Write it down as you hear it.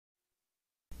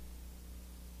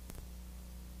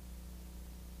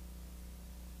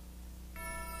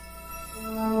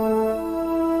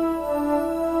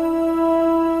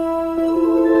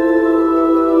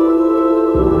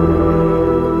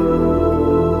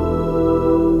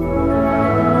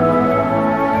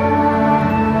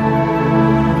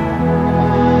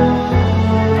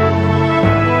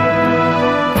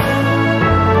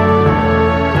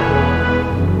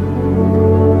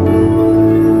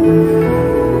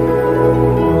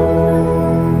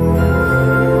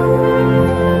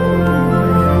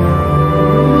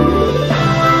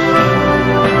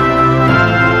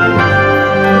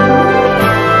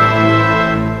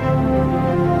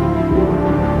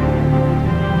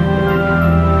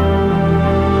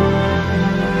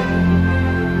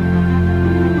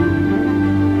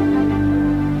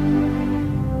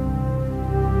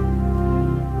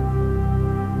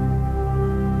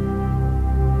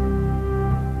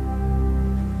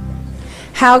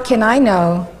How can I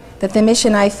know that the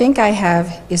mission I think I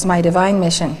have is my divine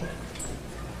mission?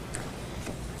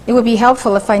 It would be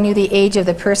helpful if I knew the age of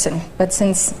the person, but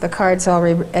since the card's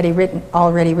already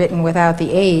written without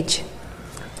the age,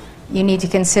 you need to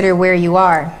consider where you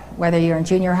are, whether you're in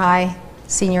junior high,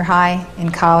 senior high,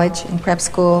 in college, in prep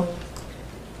school.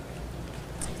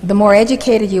 The more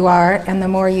educated you are, and the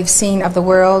more you've seen of the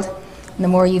world, and the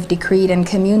more you've decreed and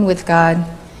communed with God,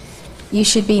 you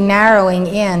should be narrowing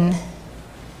in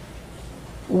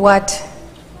what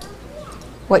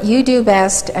you do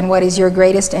best and what is your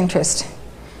greatest interest.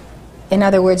 In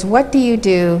other words, what do you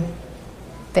do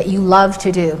that you love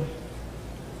to do?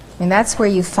 I mean, that's where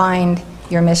you find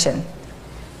your mission.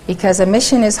 Because a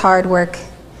mission is hard work,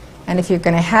 and if you're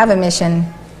going to have a mission,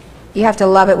 you have to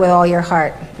love it with all your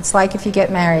heart. It's like if you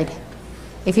get married.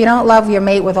 If you don't love your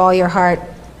mate with all your heart,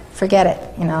 forget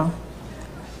it, you know.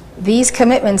 These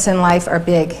commitments in life are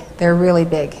big. They're really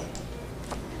big.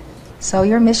 So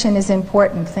your mission is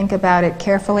important. Think about it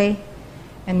carefully,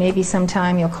 and maybe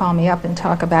sometime you'll call me up and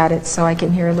talk about it so I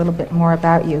can hear a little bit more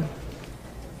about you.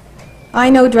 I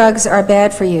know drugs are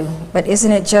bad for you, but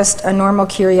isn't it just a normal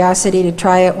curiosity to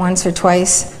try it once or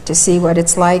twice to see what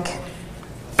it's like?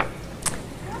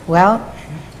 Well,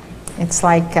 it's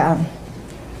like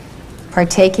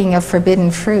partaking of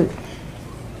forbidden fruit.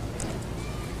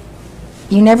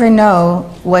 You never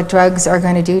know what drugs are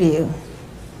going to do to you.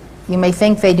 You may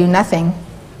think they do nothing,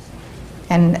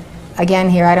 and again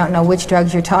here I don't know which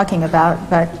drugs you're talking about,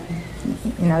 but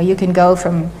you know, you can go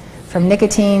from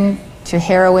nicotine to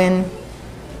heroin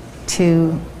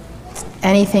to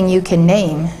anything you can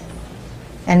name,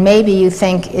 and maybe you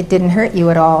think it didn't hurt you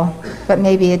at all, but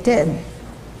maybe it did.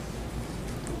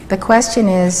 The question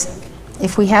is,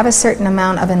 if we have a certain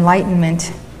amount of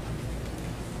enlightenment,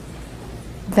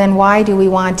 then why do we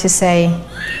want to say,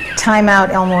 time out,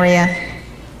 El Moria?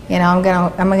 You know, I'm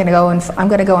going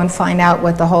to go and find out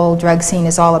what the whole drug scene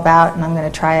is all about, and I'm going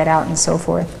to try it out and so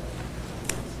forth.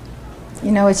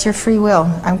 You know, it's your free will.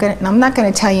 I'm not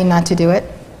going to tell you not to do it.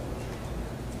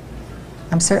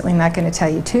 I'm certainly not going to tell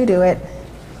you to do it.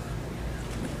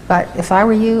 But if I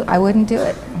were you, I wouldn't do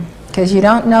it, because you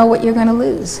don't know what you're going to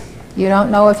lose. You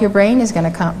don't know if your brain is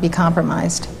going to be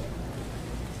compromised.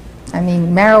 I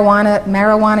mean,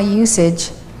 marijuana usage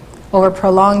over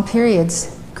prolonged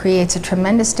periods creates a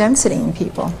tremendous density in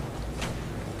people.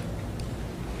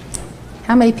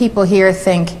 How many people here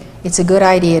think it's a good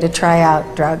idea to try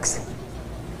out drugs?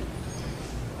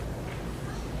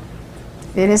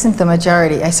 It isn't the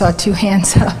majority. I saw 2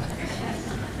 hands up.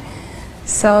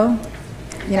 So,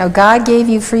 you know, God gave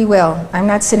you free will. I'm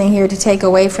not sitting here to take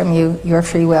away from you your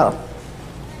free will.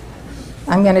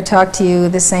 I'm going to talk to you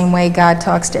the same way God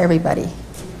talks to everybody.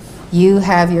 You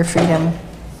have your freedom.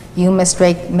 You must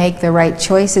make the right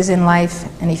choices in life,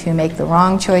 and if you make the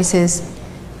wrong choices,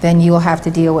 then you will have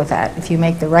to deal with that. If you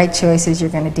make the right choices, you're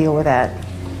going to deal with that.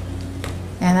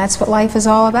 And that's what life is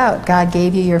all about. God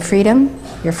gave you your freedom,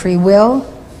 your free will,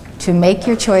 to make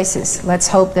your choices. Let's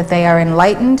hope that they are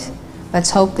enlightened. Let's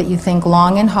hope that you think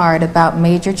long and hard about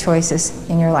major choices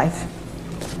in your life.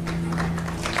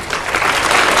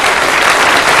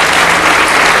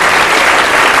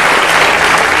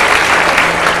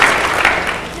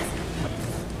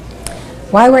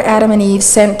 Why were Adam and Eve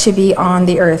sent to be on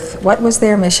the earth? What was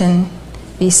their mission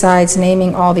besides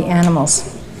naming all the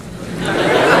animals?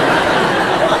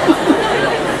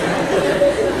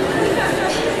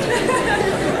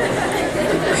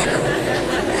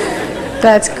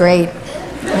 That's great.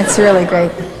 It's really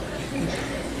great.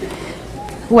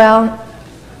 Well,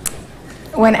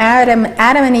 when Adam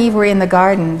and Eve were in the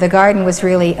garden was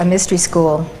really a mystery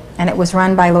school, and it was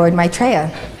run by Lord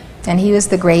Maitreya, and he was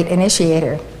the great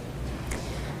initiator.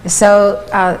 So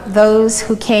those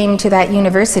who came to that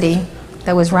university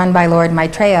that was run by Lord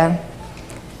Maitreya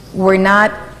were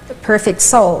not perfect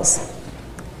souls.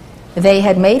 They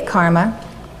had made karma,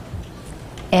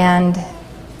 and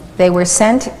they were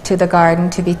sent to the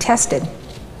garden to be tested.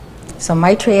 So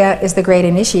Maitreya is the great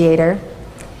initiator,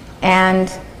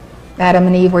 and Adam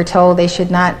and Eve were told they should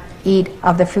not eat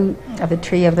of the fruit of the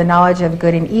tree of the knowledge of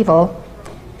good and evil,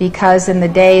 because in the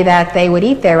day that they would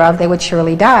eat thereof, they would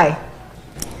surely die.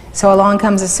 So along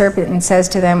comes a serpent and says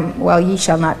to them, well, ye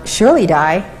shall not surely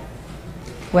die,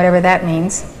 whatever that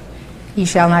means. Ye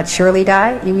shall not surely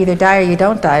die. You either die or you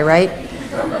don't die, right?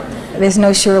 There's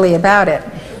no surely about it.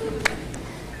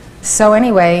 So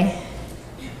anyway,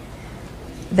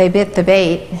 they bit the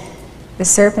bait. The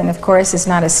serpent, of course, is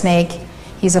not a snake.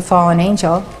 He's a fallen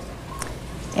angel.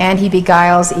 And he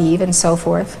beguiles Eve and so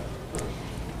forth.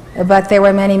 But there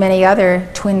were many, many other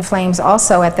twin flames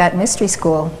also at that mystery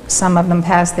school. Some of them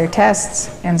passed their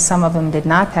tests, and some of them did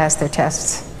not pass their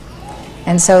tests.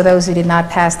 And so those who did not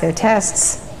pass their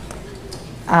tests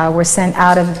were sent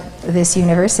out of this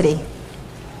university,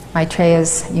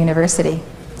 Maitreya's university.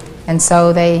 And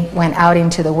so they went out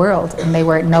into the world, and they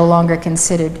were no longer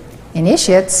considered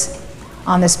initiates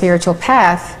on the spiritual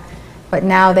path, but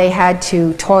now they had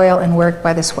to toil and work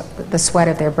by the sweat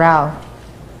of their brow.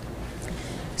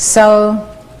 So,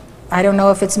 I don't know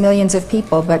if it's millions of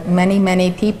people, but many,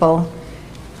 many people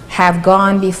have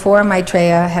gone before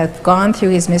Maitreya, have gone through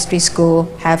his mystery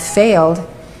school, have failed,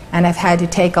 and have had to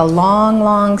take a long,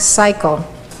 long cycle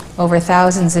over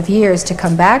thousands of years to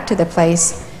come back to the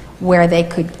place where they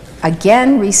could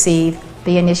again receive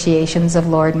the initiations of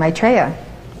Lord Maitreya.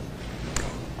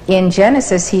 In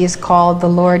Genesis, he is called the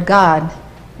Lord God,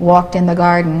 walked in the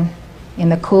garden in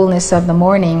the coolness of the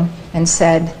morning and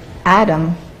said,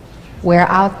 "Adam, where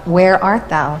art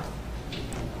thou?"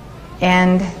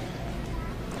 And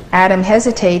Adam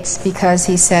hesitates because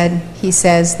he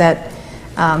says that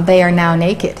they are now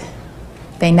naked.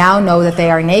 They now know that they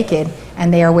are naked,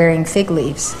 and they are wearing fig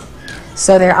leaves.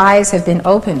 So their eyes have been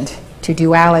opened to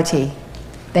duality.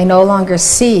 They no longer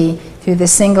see through the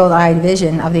single-eyed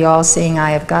vision of the all-seeing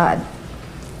eye of God.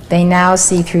 They now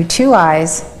see through two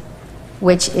eyes,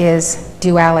 which is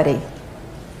duality.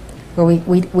 Where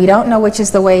we don't know which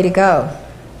is the way to go.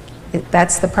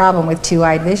 That's the problem with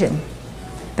two-eyed vision.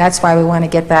 That's why we want to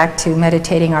get back to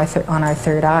meditating on our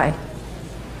third eye.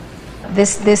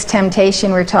 This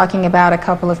temptation, we're talking about a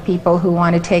couple of people who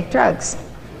want to take drugs.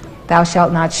 Thou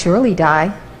shalt not surely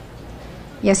die.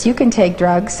 Yes, you can take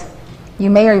drugs. You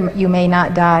may or you may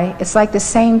not die. It's like the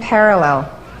same parallel.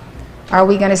 Are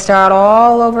we going to start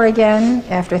all over again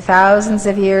after thousands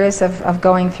of years of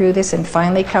going through this and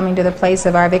finally coming to the place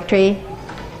of our victory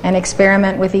and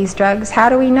experiment with these drugs? How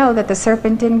do we know that the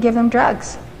serpent didn't give them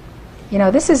drugs? You know,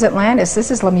 this is Atlantis,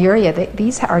 this is Lemuria.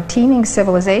 These are teeming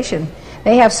civilization.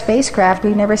 They have spacecraft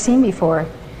we've never seen before.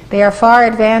 They are far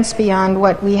advanced beyond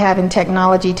what we have in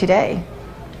technology today.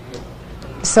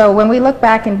 So when we look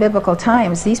back in biblical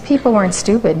times, these people weren't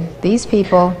stupid. These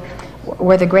people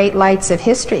were the great lights of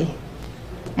history.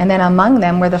 And then among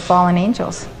them were the fallen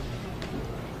angels.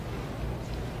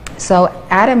 So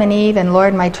Adam and Eve and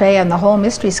Lord Maitreya and the whole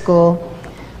mystery school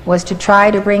was to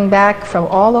try to bring back from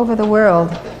all over the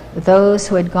world those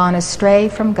who had gone astray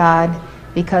from God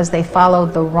because they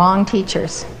followed the wrong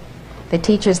teachers. The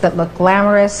teachers that look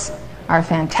glamorous, are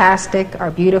fantastic,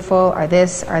 are beautiful, are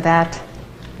this, are that,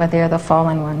 but they're the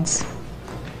fallen ones.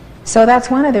 So that's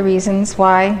one of the reasons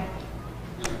why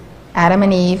Adam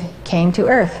and Eve came to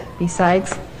earth,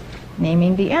 besides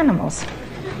naming the animals.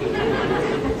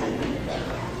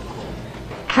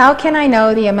 How can I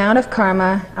know the amount of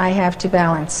karma I have to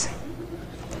balance?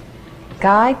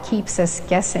 God keeps us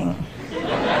guessing.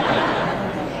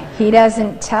 He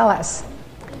doesn't tell us.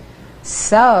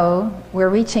 So we're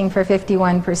reaching for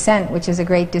 51%, which is a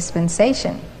great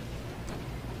dispensation.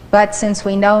 But since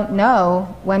we don't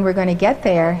know when we're going to get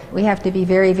there, we have to be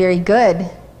very, very good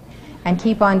and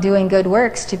keep on doing good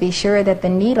works to be sure that the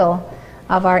needle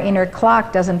of our inner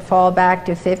clock doesn't fall back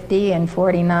to 50 and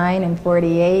 49 and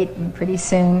 48, and pretty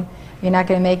soon you're not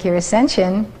going to make your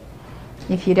ascension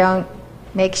if you don't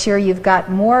make sure you've got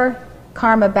more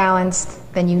karma balanced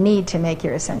than you need to make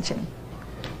your ascension.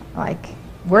 Like,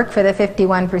 work for the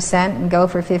 51% and go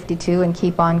for 52 and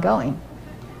keep on going.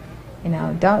 You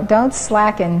know, don't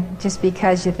slacken just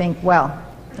because you think, well,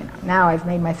 you know, now I've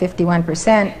made my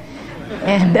 51%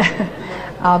 and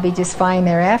I'll be just fine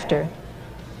thereafter.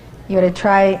 You ought to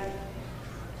try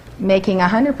making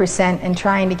 100% and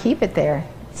trying to keep it there.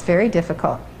 It's very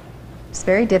difficult. It's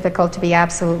very difficult to be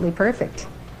absolutely perfect.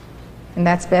 And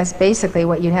that's basically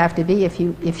what you'd have to be if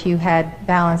you had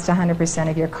balanced 100%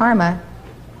 of your karma.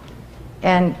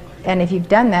 And if you've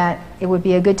done that, it would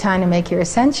be a good time to make your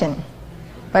ascension.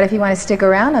 But if you want to stick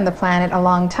around on the planet a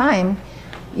long time,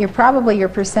 your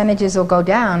percentages will go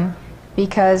down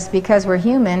because we're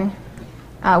human,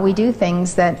 we do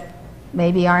things that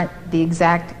maybe aren't the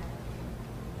exact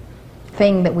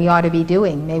thing that we ought to be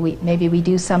doing. Maybe we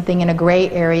do something in a gray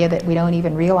area that we don't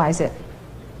even realize it.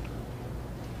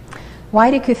 Why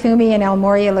do Kuthumi and El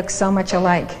Morya look so much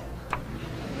alike?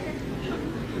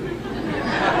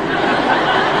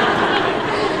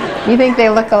 You think they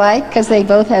look alike because they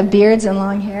both have beards and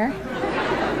long hair?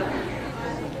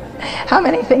 How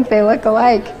many think they look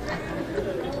alike?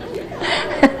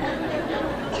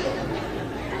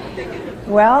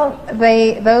 Well,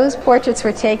 those portraits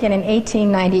were taken in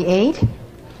 1898.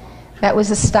 That was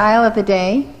the style of the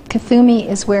day. Kuthumi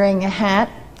is wearing a hat,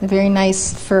 a very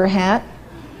nice fur hat,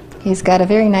 He's got a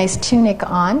very nice tunic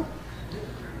on.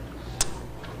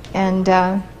 And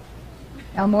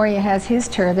El Moria has his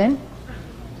turban.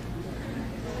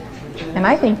 And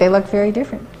I think they look very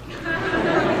different.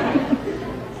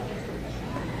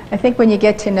 I think when you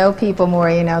get to know people more,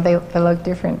 you know, they look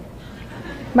different.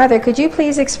 Mother, could you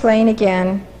please explain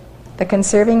again the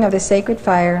conserving of the sacred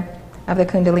fire of the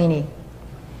Kundalini?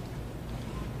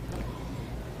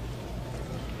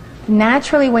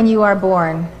 Naturally, when you are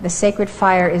born, the sacred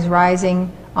fire is rising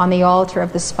on the altar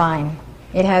of the spine.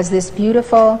 It has this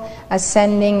beautiful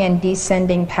ascending and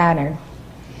descending pattern.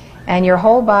 And your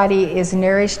whole body is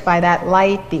nourished by that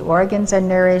light, the organs are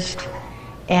nourished,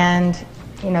 and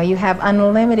you know, you have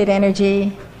unlimited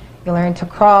energy. You learn to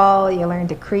crawl, you learn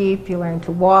to creep, you learn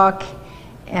to walk,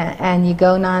 and you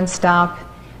go non-stop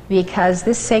because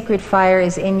this sacred fire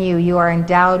is in you. You are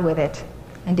endowed with it.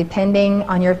 And depending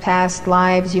on your past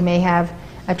lives, you may have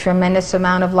a tremendous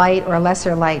amount of light or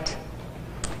lesser light.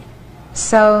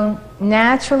 So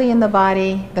naturally in the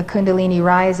body, the Kundalini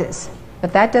rises.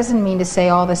 But that doesn't mean to say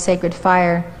all the sacred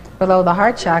fire below the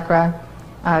heart chakra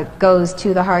goes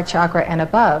to the heart chakra and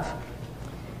above.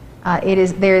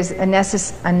 There's a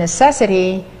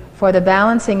necessity for the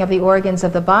balancing of the organs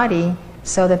of the body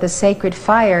so that the sacred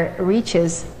fire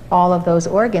reaches all of those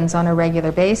organs on a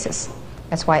regular basis.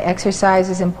 That's why exercise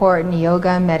is important,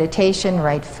 yoga, meditation,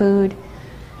 right food.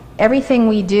 Everything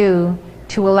we do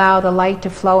to allow the light to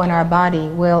flow in our body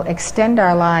will extend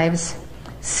our lives,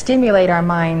 stimulate our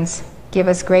minds, give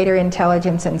us greater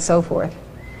intelligence, and so forth.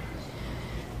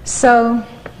 So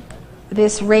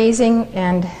this raising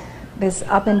and this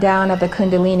up and down of the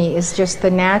Kundalini is just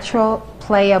the natural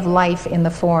play of life in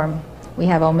the form. We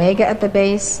have Omega at the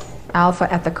base,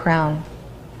 Alpha at the crown.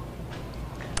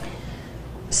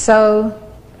 So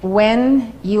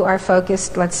when you are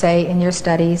focused, let's say, in your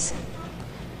studies,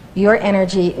 your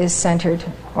energy is centered,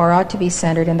 or ought to be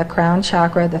centered, in the crown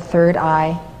chakra, the third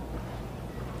eye.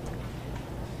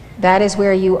 That is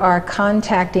where you are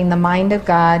contacting the mind of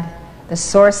God, the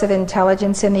source of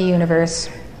intelligence in the universe.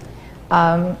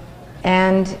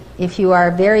 And if you are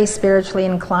very spiritually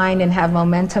inclined and have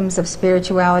momentums of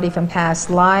spirituality from past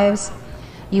lives,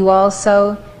 you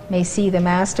also may see the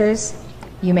masters.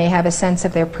 You may have a sense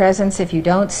of their presence if you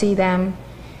don't see them.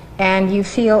 And you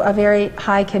feel a very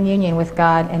high communion with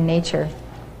God and nature.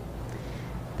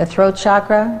 The throat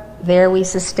chakra, there we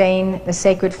sustain the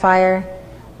sacred fire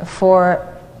for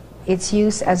its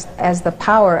use as the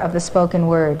power of the spoken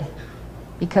word,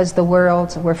 because the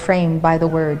worlds were framed by the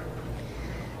word.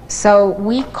 So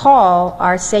we call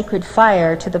our sacred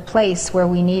fire to the place where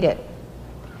we need it.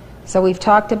 So we've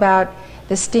talked about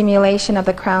the stimulation of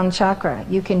the crown chakra.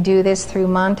 You can do this through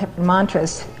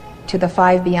mantras to the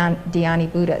 5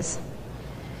 Dhyani Buddhas.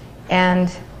 And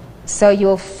so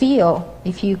you'll feel,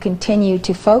 if you continue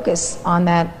to focus on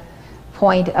that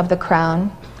point of the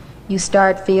crown, you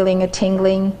start feeling a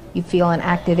tingling, you feel an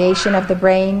activation of the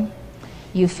brain,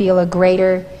 you feel a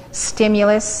greater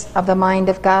stimulus of the mind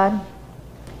of God.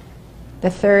 The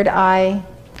third eye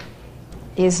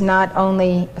is not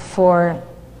only for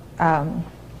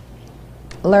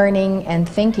learning and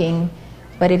thinking,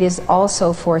 but it is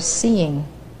also for seeing.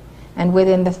 And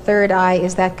within the third eye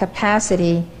is that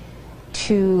capacity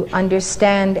to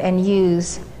understand and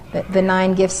use the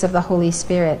 9 gifts of the Holy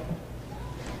Spirit.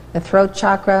 The throat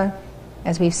chakra,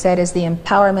 as we've said, is the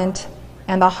empowerment,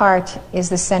 and the heart is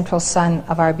the central sun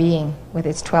of our being with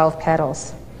its 12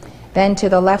 petals. Then to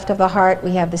the left of the heart,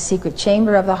 we have the secret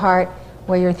chamber of the heart,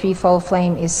 where your threefold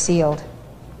flame is sealed.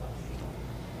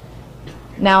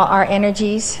 Now our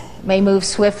energies may move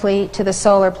swiftly to the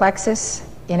solar plexus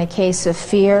in a case of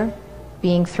fear,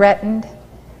 being threatened,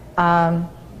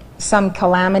 some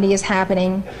calamity is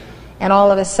happening, and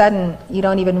all of a sudden you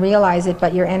don't even realize it,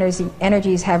 but your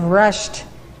energies have rushed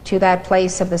to that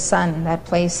place of the sun, that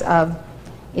place of,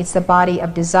 it's the body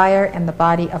of desire and the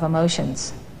body of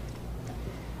emotions.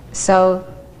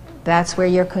 So that's where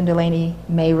your Kundalini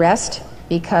may rest,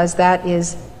 because that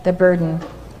is the burden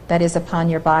that is upon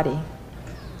your body.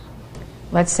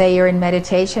 Let's say you're in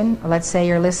meditation, or let's say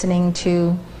you're listening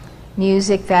to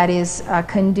music that is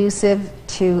conducive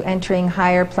to entering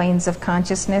higher planes of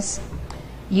consciousness.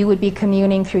 You would be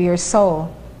communing through your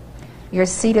soul. Your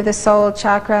seat of the soul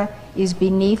chakra is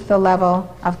beneath the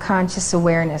level of conscious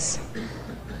awareness.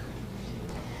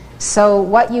 So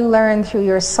what you learn through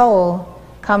your soul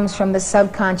comes from the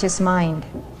subconscious mind.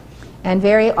 And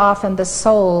very often the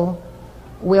soul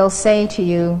will say to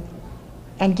you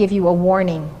and give you a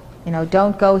warning. You know,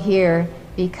 don't go here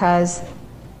because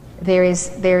there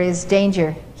is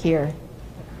danger here.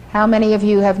 How many of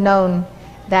you have known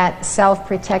that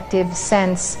self-protective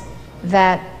sense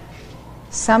that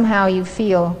somehow you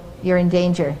feel you're in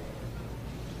danger.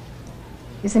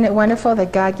 Isn't it wonderful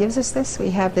that God gives us this?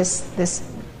 We have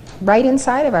this right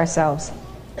inside of ourselves.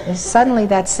 There's suddenly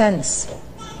that sense,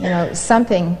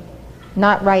 something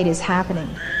not right is happening.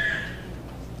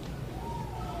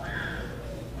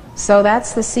 So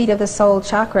that's the seat of the soul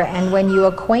chakra, and when you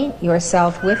acquaint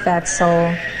yourself with that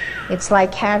soul, it's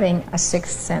like having a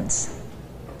sixth sense.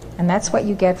 And that's what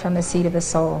you get from the seat of the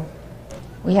soul.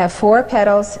 We have 4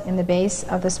 petals in the base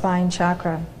of the spine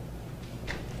chakra.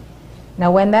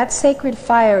 Now when that sacred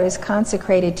fire is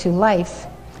consecrated to life,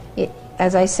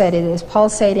 as I said, it is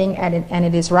pulsating and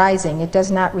it is rising. It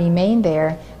does not remain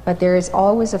there, but there is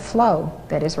always a flow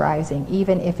that is rising,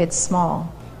 even if it's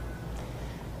small.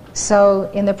 So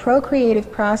in the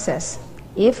procreative process,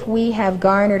 if we have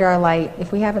garnered our light,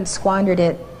 if we haven't squandered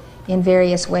it in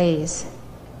various ways,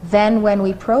 then when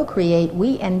we procreate,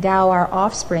 we endow our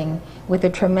offspring with a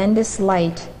tremendous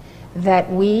light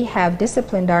that we have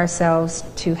disciplined ourselves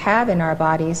to have in our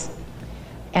bodies,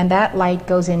 and that light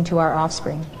goes into our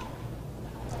offspring.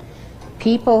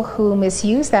 People who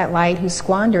misuse that light, who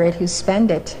squander it, who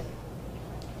spend it,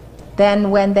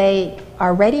 then when they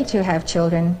are ready to have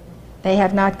children, they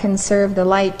have not conserved the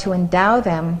light to endow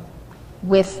them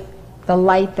with the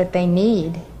light that they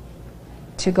need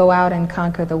to go out and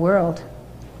conquer the world.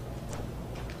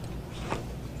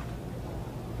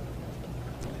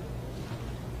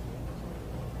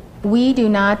 We do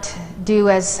not do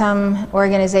as some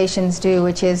organizations do,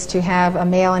 which is to have a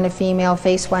male and a female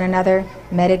face one another,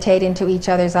 meditate into each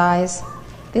other's eyes.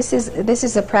 This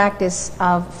is a practice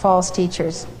of false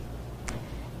teachers,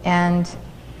 and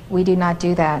we do not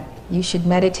do that. You should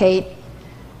meditate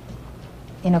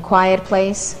in a quiet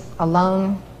place,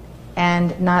 alone,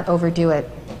 and not overdo it.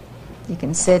 You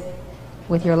can sit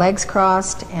with your legs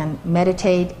crossed and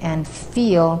meditate and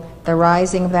feel the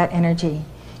rising of that energy.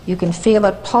 You can feel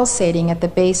it pulsating at the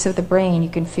base of the brain. You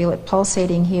can feel it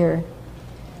pulsating here.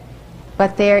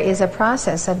 But there is a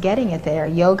process of getting it there.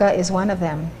 Yoga is one of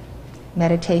them.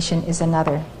 Meditation is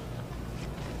another.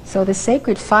 So the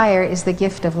sacred fire is the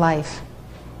gift of life.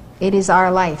 It is our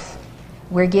life.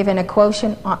 We're given a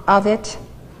quotient of it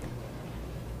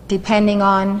depending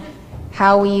on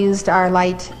how we used our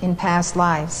light in past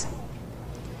lives.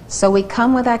 So we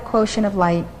come with that quotient of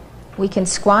light. We can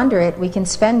squander it, we can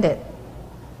spend it,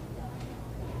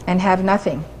 and have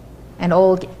nothing. And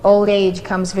old age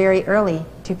comes very early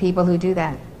to people who do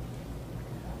that.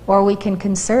 Or we can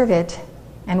conserve it,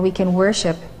 and we can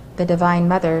worship the Divine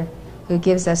Mother who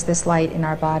gives us this light in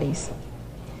our bodies.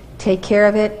 Take care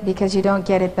of it, because you don't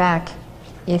get it back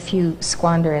if you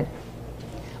squander it.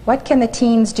 What can the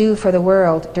teens do for the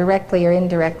world, directly or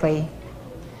indirectly?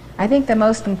 I think the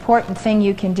most important thing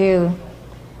you can do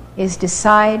is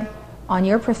decide on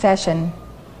your profession,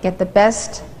 get the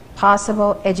best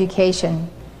possible education,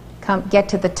 get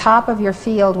to the top of your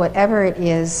field, whatever it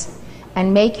is,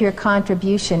 and make your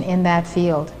contribution in that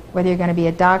field, whether you're going to be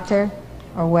a doctor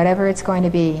or whatever it's going to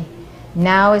be.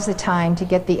 Now is the time to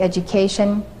get the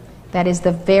education that is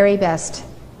the very best,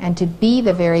 and to be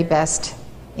the very best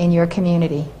in your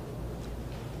community,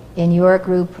 in your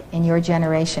group, in your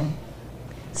generation.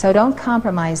 So don't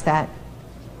compromise that.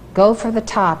 Go for the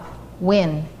top,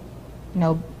 win.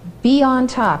 Be on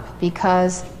top,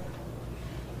 because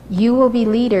you will be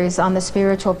leaders on the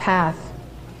spiritual path.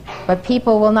 But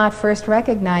people will not first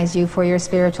recognize you for your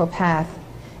spiritual path.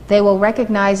 They will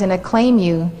recognize and acclaim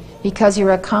you because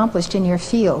you're accomplished in your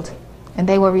field, and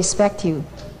they will respect you.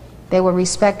 They will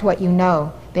respect what you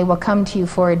know. They will come to you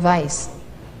for advice.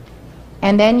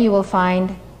 And then you will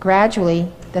find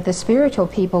gradually that the spiritual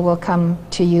people will come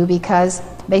to you because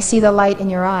they see the light in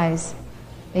your eyes.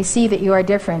 They see that you are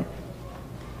different.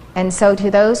 And so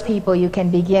to those people you can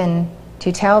begin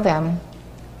to tell them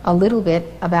a little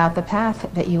bit about the path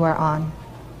that you are on.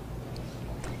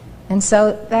 And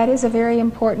so that is a very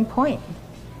important point.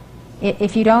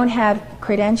 If you don't have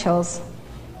credentials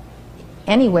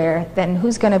anywhere, then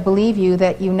who's going to believe you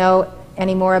that you know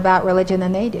any more about religion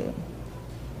than they do?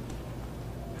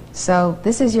 So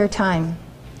this is your time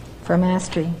for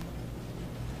mastery.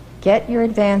 Get your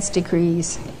advanced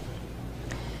degrees.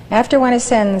 After one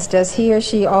ascends, does he or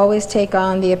she always take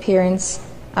on the appearance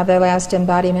of their last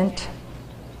embodiment?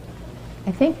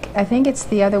 I think it's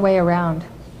the other way around.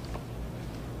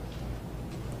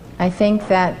 I think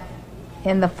that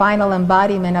in the final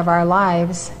embodiment of our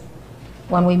lives,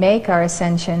 when we make our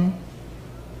ascension,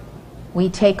 we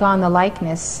take on the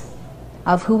likeness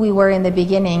of who we were in the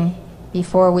beginning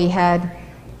before we had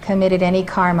committed any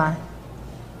karma.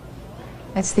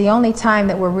 It's the only time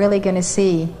that we're really going to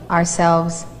see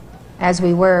ourselves as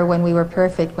we were when we were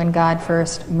perfect, when God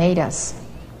first made us.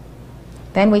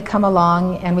 Then we come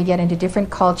along and we get into different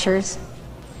cultures,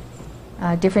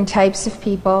 different types of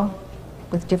people,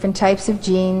 with different types of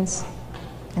genes,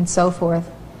 and so forth.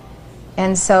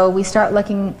 And so we start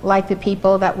looking like the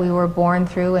people that we were born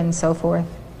through, and so forth.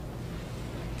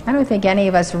 I don't think any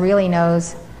of us really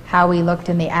knows how we looked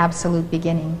in the absolute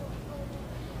beginning.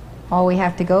 All we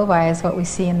have to go by is what we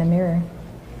see in the mirror.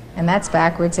 And that's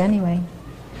backwards anyway.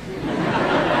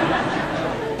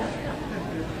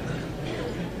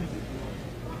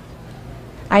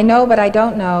 I know, but I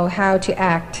don't know how to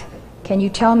act. Can you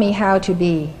tell me how to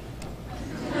be?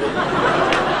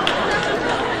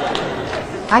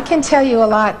 I can tell you a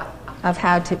lot of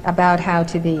about how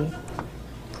to be.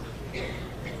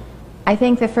 I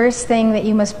think the first thing that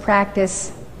you must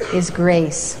practice is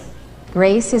grace.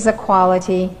 Grace is a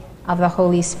quality of the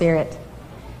Holy Spirit.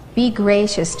 Be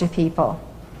gracious to people,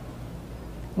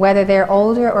 whether they're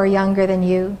older or younger than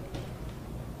you.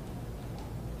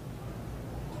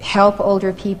 Help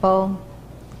older people,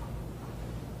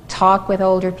 talk with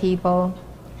older people,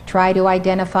 try to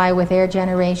identify with their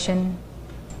generation.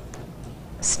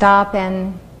 Stop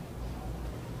and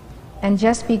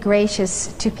just be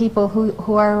gracious to people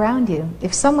who are around you.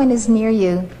 If someone is near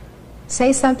you,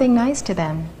 say something nice to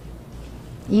them,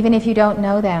 even if you don't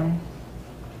know them.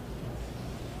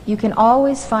 You can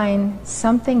always find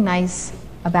something nice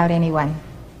about anyone.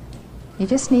 You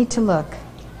just need to look.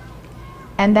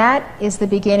 And that is the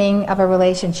beginning of a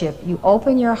relationship. You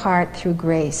open your heart through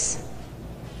grace.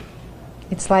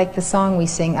 It's like the song we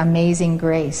sing, Amazing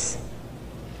Grace.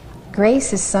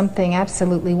 Grace is something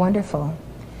absolutely wonderful.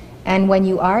 And when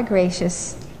you are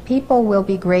gracious, people will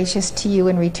be gracious to you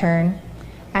in return,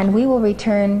 and we will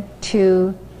return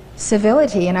to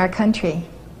civility in our country.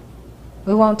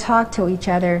 We won't talk to each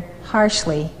other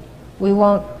harshly. We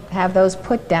won't have those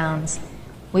put-downs.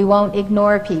 We won't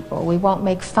ignore people. We won't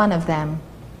make fun of them.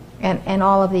 And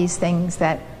all of these things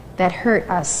that hurt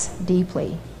us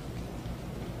deeply.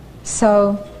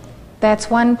 So that's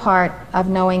one part of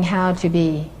knowing how to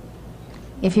be.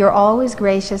 If you're always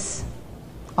gracious,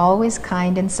 always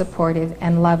kind and supportive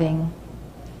and loving,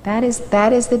 that is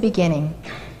the beginning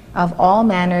of all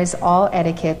manners, all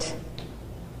etiquette,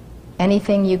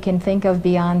 anything you can think of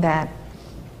beyond that.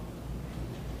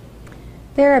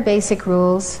 There are basic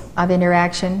rules of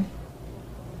interaction: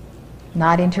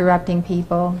 not interrupting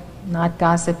people, not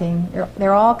gossiping.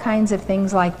 There are all kinds of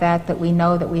things like that that we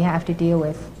know that we have to deal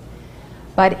with.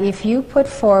 But if you put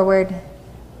forward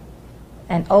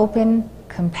an open,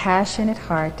 compassionate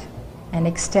heart and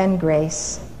extend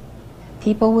grace,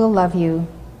 people will love you,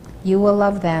 you will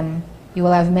love them, you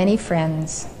will have many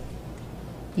friends.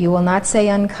 You will not say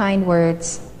unkind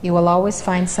words. You will always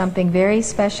find something very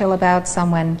special about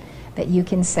someone that you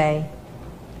can say.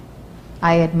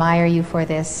 I admire you for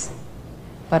this.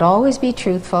 But always be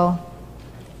truthful.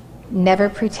 Never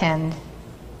pretend.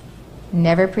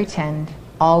 Never pretend.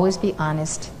 Always be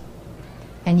honest.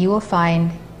 And you will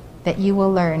find that you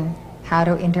will learn how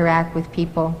to interact with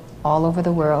people all over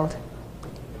the world.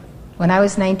 When I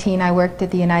was 19, I worked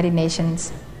at the United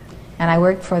Nations, and I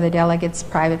worked for the delegates'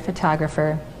 private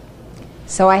photographer.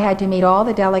 So I had to meet all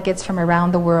the delegates from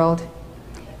around the world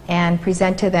and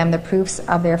present to them the proofs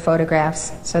of their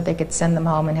photographs so they could send them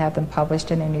home and have them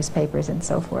published in their newspapers and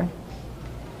so forth.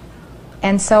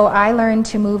 And so I learned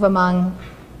to move among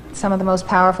some of the most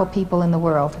powerful people in the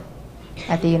world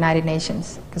at the United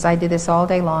Nations, because I did this all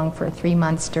day long for 3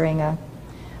 months during a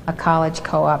college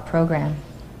co-op program.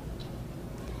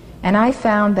 And I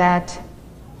found that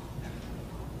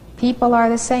people are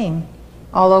the same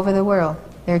all over the world.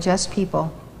 They're just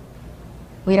people.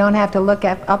 We don't have to look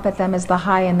up at them as the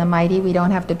high and the mighty. We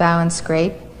don't have to bow and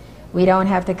scrape. We don't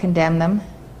have to condemn them.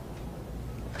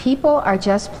 People are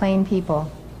just plain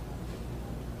people.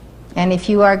 And if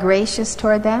you are gracious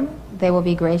toward them, they will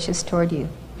be gracious toward you.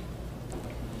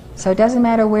 So it doesn't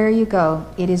matter where you go.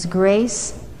 It is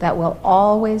grace that will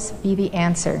always be the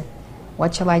answer.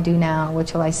 What shall I do now? What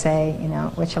shall I say?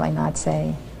 What shall I not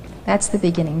say? That's the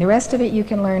beginning. The rest of it you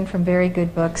can learn from very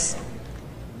good books.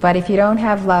 But if you don't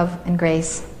have love and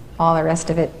grace, all the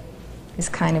rest of it is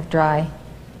kind of dry.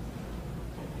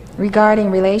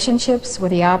 Regarding relationships with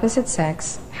the opposite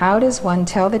sex, how does one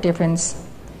tell the difference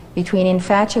between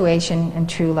infatuation and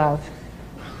true love?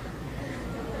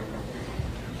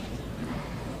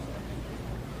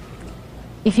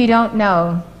 If you don't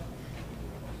know,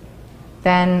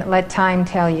 then let time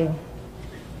tell you.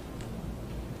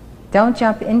 Don't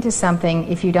jump into something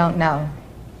if you don't know.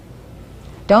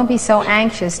 Don't be so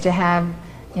anxious to have,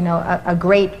 a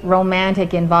great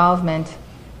romantic involvement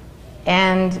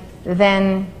and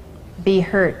then be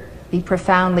hurt, be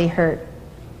profoundly hurt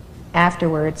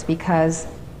afterwards because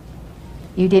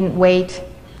You didn't wait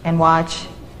and watch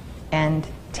and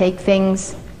take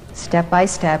things step by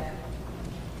step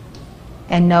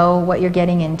and know what you're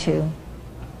getting into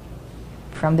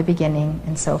from the beginning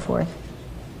and so forth.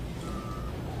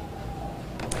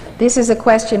 This is a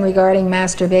question regarding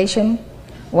masturbation,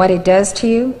 what it does to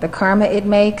you, the karma it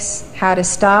makes, how to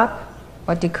stop,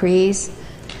 what decrees,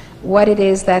 what it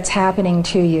is that's happening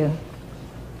to you.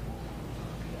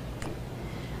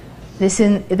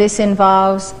 This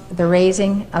involves the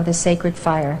raising of the sacred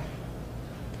fire.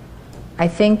 I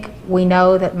think we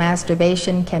know that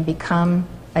masturbation can become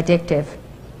addictive.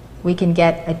 We can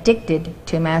get addicted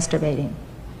to masturbating,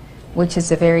 which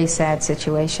is a very sad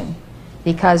situation.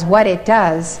 Because what it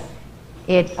does,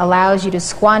 it allows you to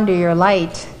squander your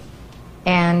light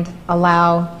and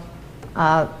allow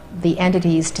the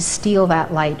entities to steal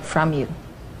that light from you.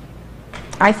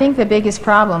 I think the biggest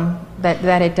problem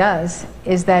that it does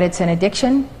is that it's an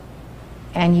addiction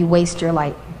and you waste your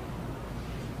light.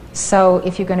 So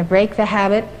if you're going to break the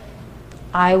habit,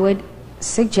 I would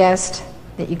suggest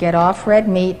that you get off red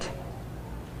meat,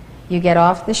 you get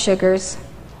off the sugars,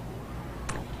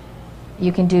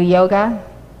 you can do yoga,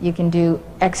 you can do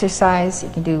exercise, you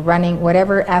can do running,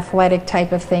 whatever athletic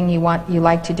type of thing you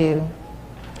like to do.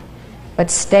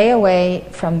 But stay away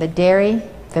from the dairy,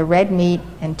 the red meat,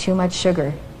 and too much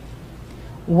sugar.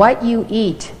 What you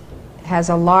eat has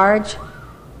a large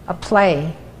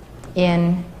play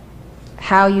in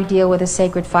how you deal with a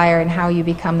sacred fire and how you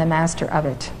become the master of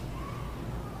it.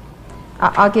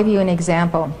 I'll give you an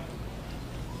example.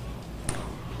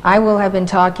 I will have been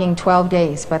talking 12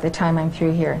 days by the time I'm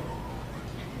through here.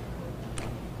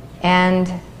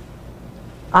 And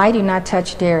I do not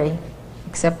touch dairy,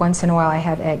 except once in a while I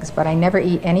have eggs, but I never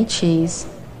eat any cheese,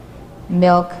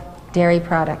 milk, dairy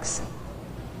products.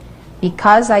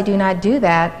 Because I do not do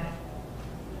that,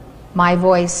 my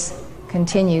voice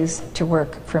continues to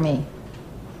work for me.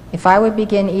 If I would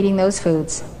begin eating those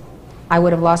foods, I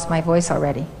would have lost my voice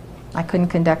already. I couldn't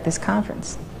conduct this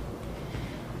conference.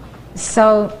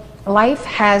 So life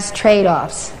has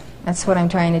trade-offs. That's what I'm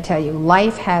trying to tell you.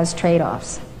 Life has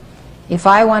trade-offs. If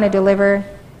I want to deliver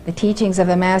the teachings of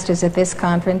the masters at this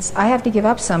conference, I have to give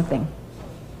up something.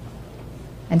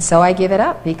 And so I give it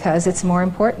up because it's more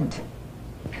important.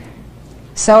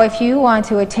 So if you want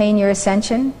to attain your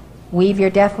ascension, weave your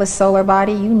deathless solar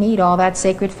body, you need all that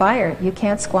sacred fire. You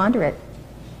can't squander it.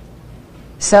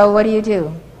 So what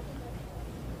do?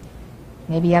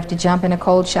 Maybe you have to jump in a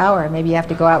cold shower. Maybe you have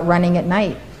to go out running at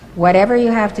night. Whatever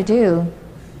you have to do,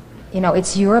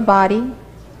 it's your body,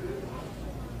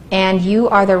 and you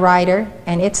are the rider,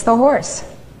 and it's the horse.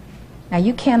 Now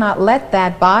you cannot let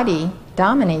that body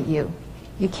dominate you.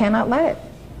 You cannot let it.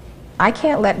 I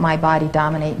can't let my body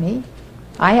dominate me.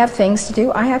 I have things to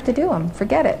do. I have to do them.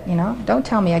 Forget it. Don't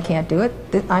tell me I can't do it.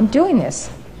 I'm doing this.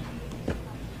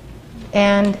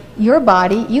 And your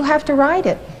body, you have to ride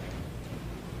it.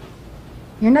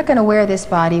 You're not going to wear this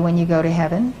body when you go to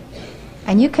heaven.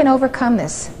 And you can overcome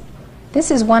this.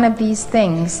 This is one of these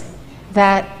things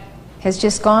that has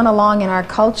just gone along in our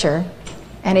culture,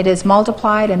 and it is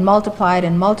multiplied and multiplied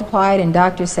and multiplied, and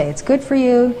doctors say it's good for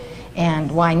you,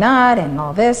 and why not, and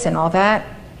all this and all that.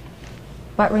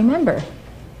 But remember,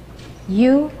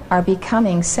 you are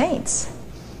becoming saints.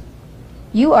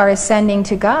 You are ascending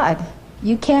to God.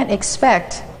 You can't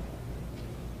expect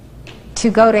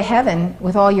to go to heaven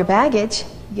with all your baggage.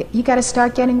 You got to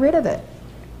start getting rid of it.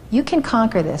 You can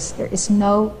conquer this. There is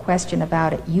no question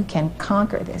about it. You can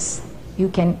conquer this. You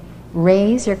can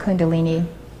raise your kundalini,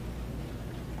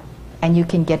 and you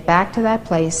can get back to that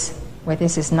place where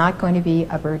this is not going to be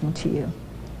a burden to you.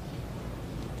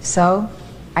 So,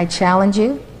 I challenge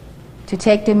you to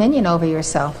take dominion over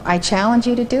yourself. I challenge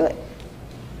you to do it.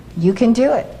 You can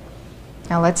do it.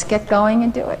 Now let's get going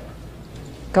and do it.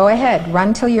 Go ahead,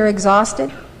 run till you're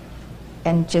exhausted,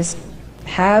 and just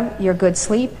have your good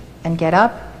sleep, and get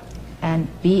up, and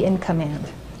be in command.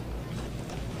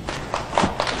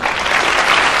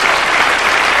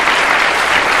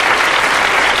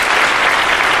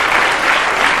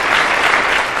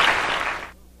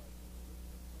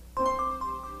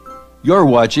 You're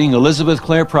watching Elizabeth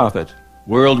Clare Prophet,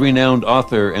 world-renowned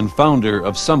author and founder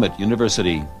of Summit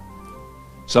University.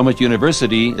 Summit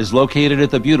University is located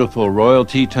at the beautiful Royal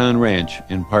Teton Ranch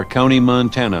in Park County,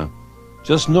 Montana,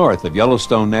 just north of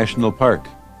Yellowstone National Park.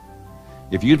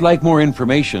 If you'd like more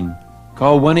information,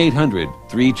 call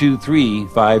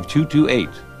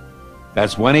 1-800-323-5228.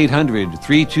 That's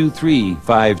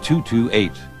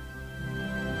 1-800-323-5228.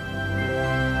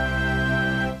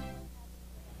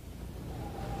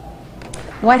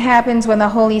 What happens when the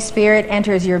Holy Spirit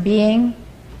enters your being?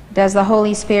 Does the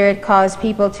Holy Spirit cause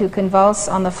people to convulse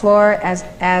on the floor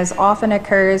as often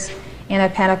occurs in a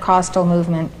Pentecostal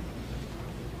movement?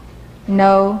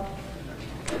 No.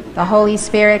 The Holy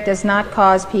Spirit does not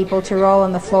cause people to roll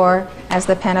on the floor as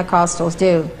the Pentecostals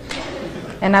do.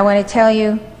 And I want to tell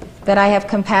you that I have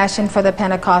compassion for the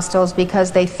Pentecostals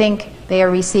because they think they are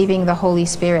receiving the Holy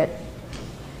Spirit.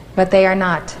 But they are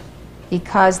not,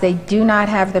 because they do not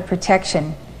have the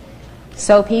protection.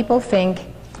 So people think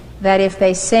that if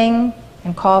they sing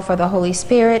and call for the Holy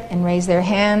Spirit and raise their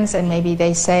hands and maybe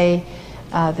they say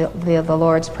the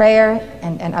Lord's Prayer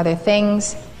and other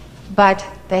things, but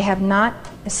they have not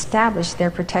established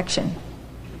their protection.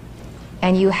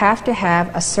 And you have to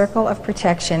have a circle of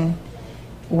protection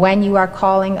when you are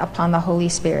calling upon the Holy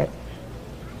Spirit.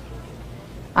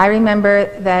 I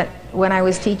remember that when I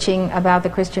was teaching about the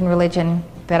Christian religion,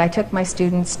 that I took my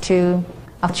students to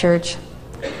a church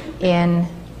in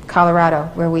Colorado,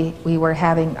 where we were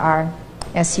having our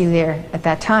SU there at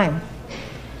that time.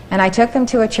 And I took them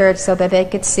to a church so that they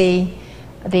could see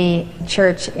the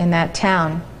church in that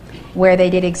town where they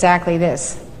did exactly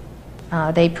this.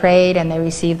 They prayed and they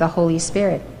received the Holy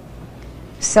Spirit.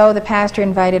 So the pastor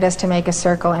invited us to make a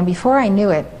circle, and before I knew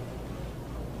it,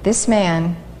 this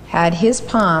man had his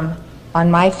palm on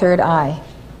my third eye,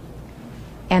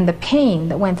 and the pain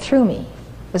that went through me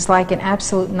was like an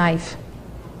absolute knife.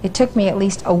 It took me at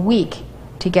least a week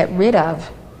to get rid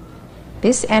of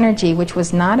this energy, which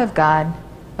was not of God,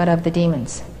 but of the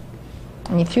demons.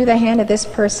 I mean, through the hand of this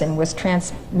person was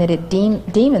transmitted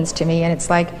demons to me, and it's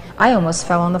like I almost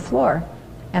fell on the floor.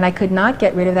 And I could not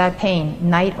get rid of that pain,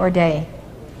 night or day.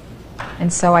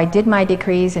 And so I did my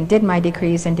decrees, and did my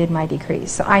decrees, and did my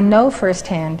decrees. So I know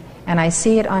firsthand, and I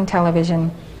see it on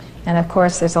television. And of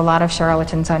course, there's a lot of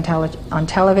charlatans on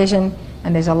television,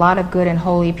 and there's a lot of good and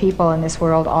holy people in this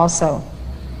world also.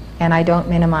 And I don't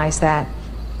minimize that.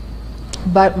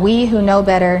 But we who know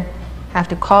better have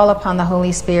to call upon the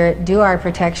Holy Spirit, do our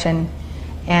protection,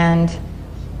 and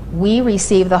we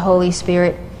receive the Holy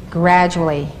Spirit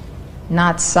gradually,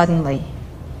 not suddenly.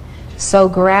 So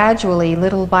gradually,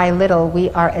 little by little, we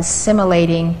are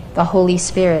assimilating the Holy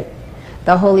Spirit.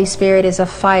 The Holy Spirit is a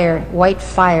fire, white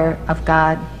fire of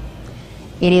God.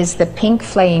 It is the pink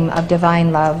flame of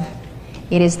divine love.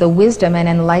 It is the wisdom and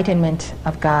enlightenment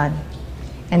of God.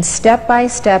 And step by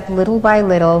step, little by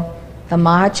little, the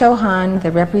Mahachohan,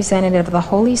 the representative of the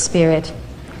Holy Spirit,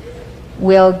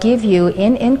 will give you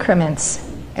in increments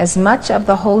as much of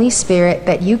the Holy Spirit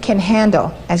that you can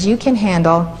handle, as you can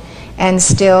handle, and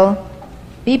still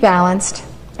be balanced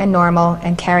and normal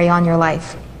and carry on your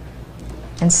life.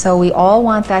 And so we all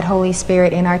want that Holy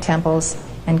Spirit in our temples,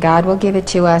 and God will give it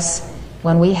to us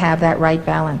when we have that right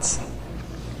balance.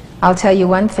 I'll tell you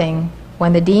one thing,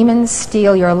 when the demons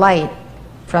steal your light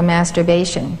from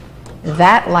masturbation,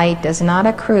 that light does not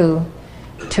accrue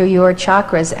to your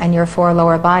chakras and your four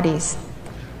lower bodies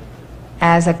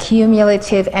as a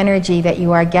cumulative energy that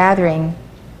you are gathering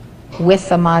with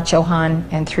the Machohan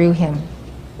and through him.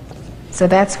 So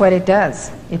that's what it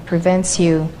does. It prevents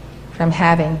you from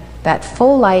having that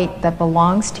full light that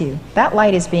belongs to you. That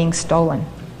light is being stolen.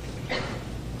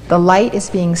 The light is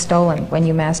being stolen when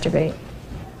you masturbate.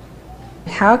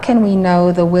 How can we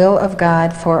know the will of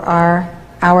God for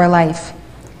our life?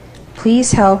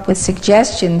 Please help with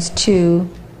suggestions to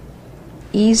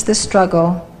ease the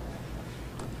struggle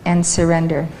and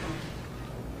surrender.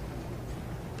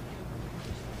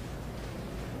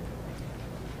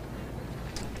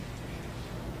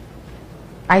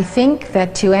 I think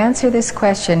that to answer this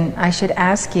question, I should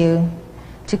ask you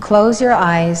to close your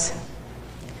eyes,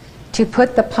 to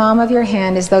put the palm of your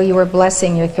hand as though you were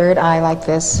blessing your third eye like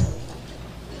this.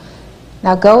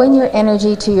 Now go in your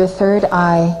energy to your third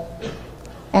eye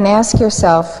and ask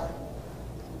yourself,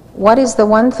 what is the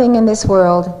one thing in this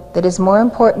world that is more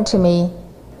important to me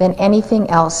than anything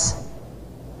else?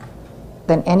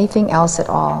 Than anything else at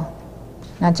all.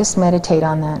 Now just meditate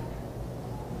on that.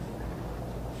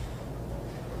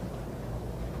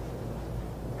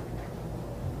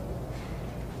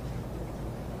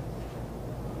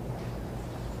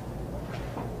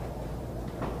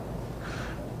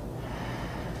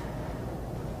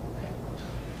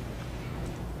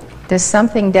 Does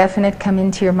something definite come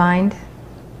into your mind?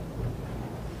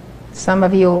 Some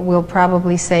of you will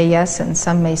probably say yes, and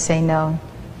some may say no.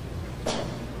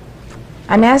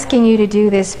 I'm asking you to do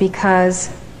this because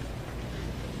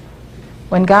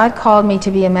when God called me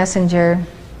to be a messenger,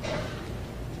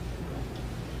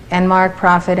 and Mark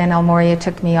Prophet and El Moria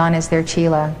took me on as their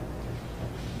Chela,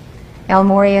 El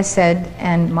Moria said,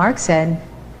 and Mark said,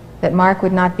 that Mark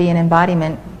would not be an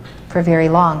embodiment for very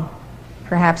long.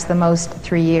 Perhaps the most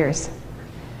 3 years.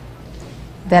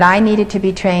 that I needed to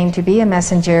be trained to be a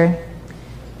messenger,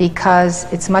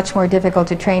 because it's much more difficult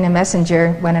to train a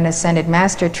messenger when an ascended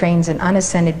master trains an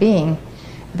unascended being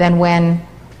than when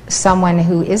someone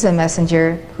who is a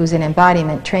messenger, who's an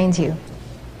embodiment, trains you.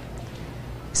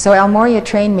 So El Morya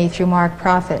trained me through Mark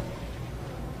Prophet.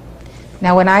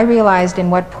 Now when I realized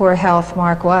in what poor health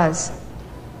Mark was,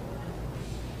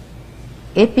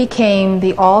 it became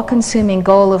the all-consuming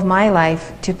goal of my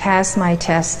life to pass my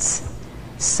tests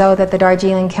so that the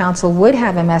Darjeeling Council would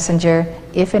have a messenger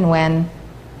if and when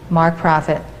Mark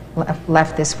Prophet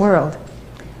left this world.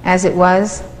 As it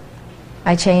was,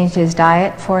 I changed his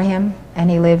diet for him, and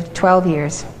he lived 12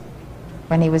 years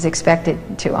when he was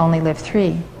expected to only live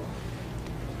 3,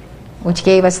 which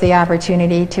gave us the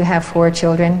opportunity to have 4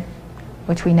 children,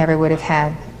 which we never would have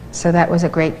had. So that was a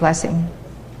great blessing.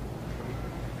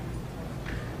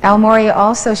 El Morya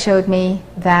also showed me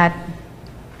the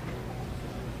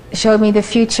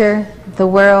future, the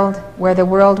world, where the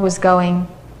world was going,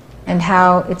 and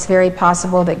how it's very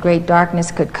possible that great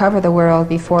darkness could cover the world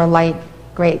before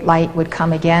great light would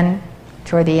come again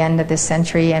toward the end of this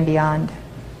century and beyond.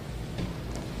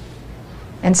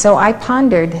 And so I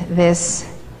pondered this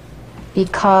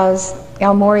because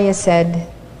El Morya said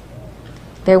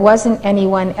there wasn't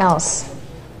anyone else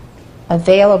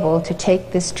available to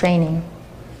take this training.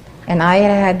 And I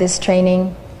had this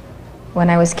training when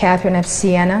I was Catherine of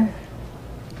Siena.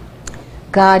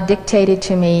 God dictated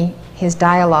to me his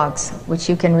dialogues, which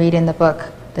you can read in the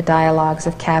book, The Dialogues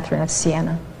of Catherine of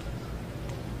Siena.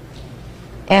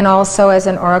 And also as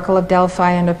an Oracle of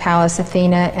Delphi under Pallas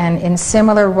Athena, and in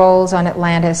similar roles on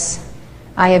Atlantis,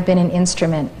 I have been an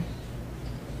instrument.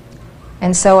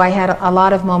 And so I had a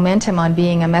lot of momentum on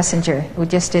being a messenger. It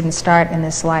just didn't start in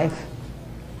this life.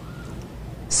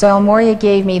 So El Morya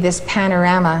gave me this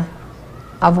panorama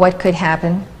of what could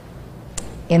happen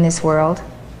in this world.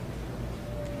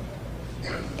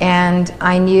 And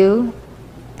I knew,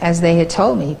 as they had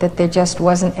told me, that there just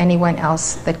wasn't anyone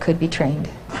else that could be trained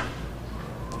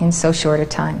in so short a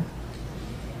time.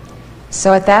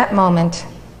 So at that moment,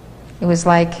 it was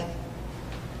like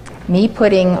me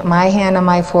putting my hand on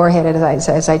my forehead,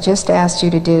 as I just asked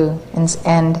you to do,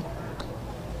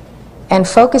 and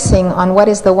focusing on what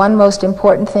is the one most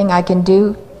important thing I can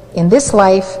do in this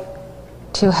life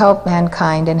to help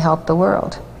mankind and help the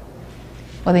world.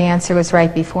 Well, the answer was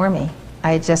right before me.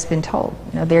 I had just been told,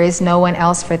 there is no one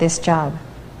else for this job.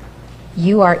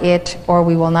 You are it, or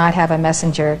we will not have a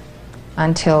messenger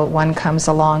until one comes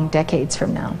along decades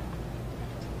from now.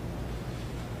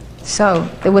 So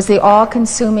it was the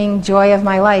all-consuming joy of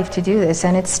my life to do this,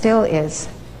 and it still is,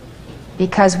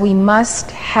 because we must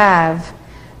have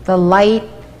the light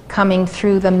coming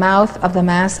through the mouth of the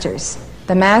masters.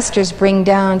 The masters bring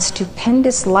down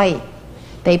stupendous light.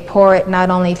 They pour it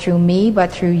not only through me,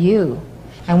 but through you.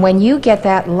 And when you get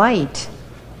that light,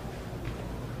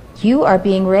 you are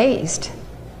being raised.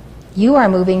 You are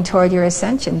moving toward your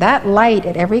ascension. That light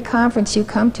at every conference you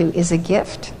come to is a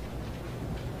gift.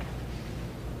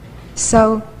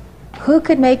 So who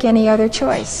could make any other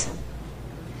choice?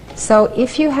 So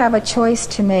if you have a choice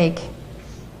to make,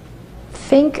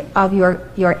 think of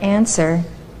your answer.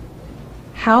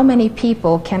 How many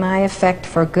people can I affect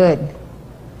for good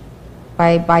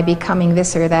by becoming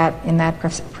this or that in that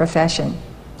profession?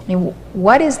 I mean,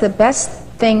 what is the best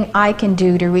thing I can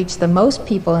do to reach the most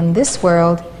people in this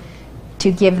world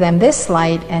to give them this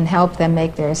light and help them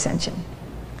make their ascension?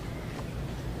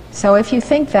 So if you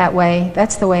think that way,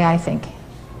 that's the way I think.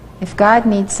 If God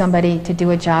needs somebody to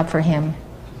do a job for him,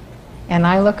 and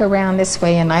I look around this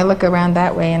way and I look around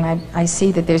that way and I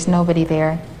see that there's nobody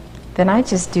there, then I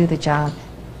just do the job.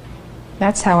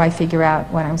 That's how I figure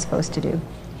out what I'm supposed to do.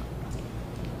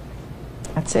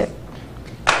 That's it.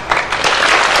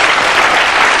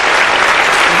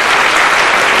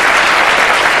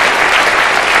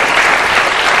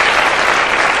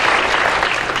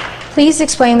 Please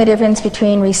explain the difference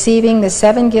between receiving the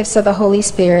 7 gifts of the Holy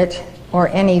Spirit, or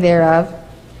any thereof,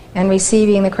 and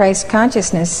receiving the Christ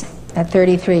consciousness at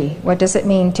 33. What does it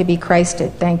mean to be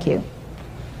Christed? Thank you.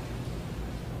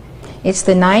 It's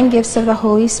the 9 gifts of the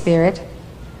Holy Spirit,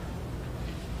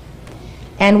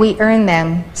 and we earn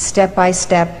them step by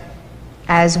step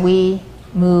as we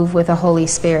move with the Holy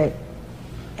Spirit.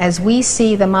 As we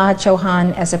see the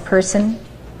Mahachohan as a person,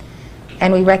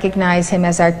 and we recognize him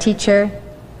as our teacher,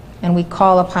 and we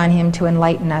call upon him to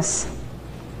enlighten us.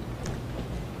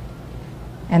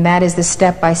 And that is the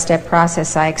step-by-step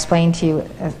process I explained to you,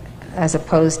 as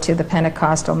opposed to the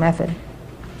Pentecostal method.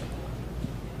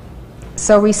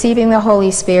 So receiving the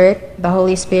Holy Spirit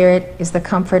is the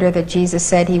comforter that Jesus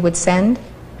said he would send.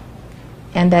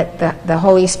 and that the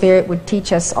Holy Spirit would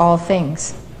teach us all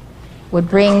things, would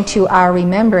bring to our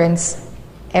remembrance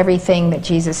everything that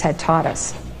Jesus had taught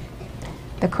us.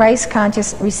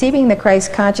 Receiving the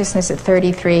Christ consciousness at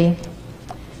 33,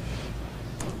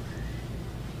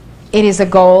 it is a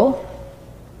goal,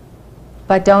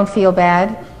 but don't feel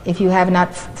bad if you have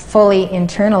not fully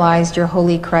internalized your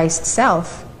holy Christ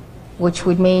self, which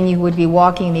would mean you would be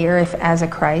walking the earth as a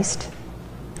Christ.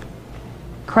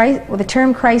 The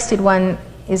term Christed one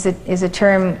is a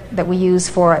term that we use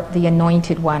for the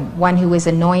anointed one who is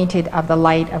anointed of the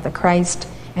light of the Christ,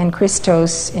 and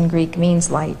Christos in Greek means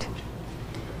light.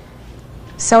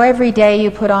 So every day you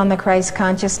put on the Christ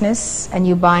consciousness and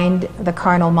you bind the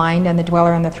carnal mind and the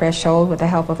dweller on the threshold with the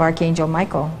help of Archangel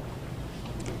Michael.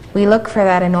 We look for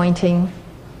that anointing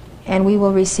and we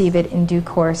will receive it in due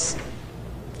course.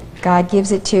 God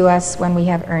gives it to us when we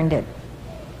have earned it.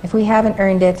 If we haven't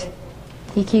earned it,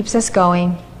 He keeps us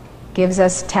going, gives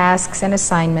us tasks and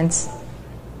assignments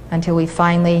until we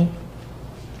finally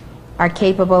are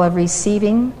capable of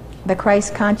receiving the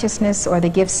Christ consciousness or the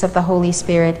gifts of the Holy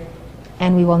Spirit,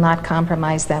 and we will not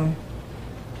compromise them.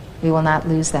 We will not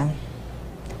lose them.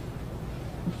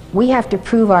 We have to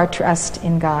prove our trust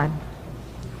in God.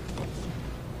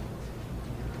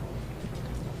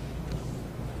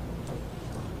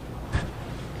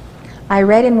 I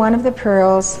read in one of the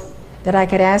pearls that I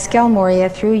could ask El Moria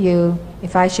through you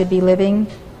if I should be living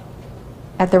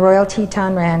at the Royal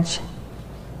Teton Ranch,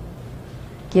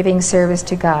 giving service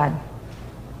to God.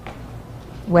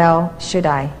 Well, should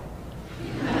I?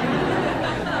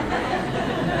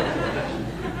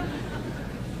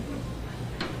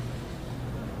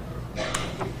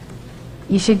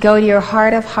 You should go to your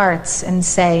heart of hearts and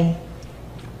say,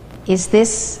 is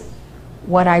this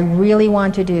what I really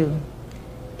want to do?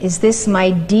 Is this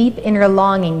my deep inner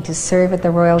longing to serve at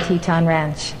the Royal Teton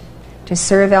Ranch, to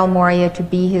serve El Moria, to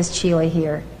be his Chila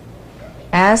here?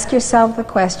 Ask yourself the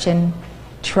question,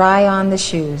 try on the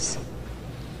shoes.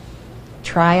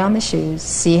 Try on the shoes,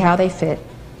 see how they fit.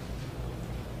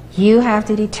 You have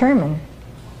to determine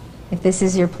if this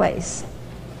is your place.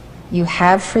 You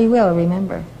have free will,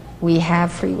 remember. We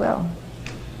have free will.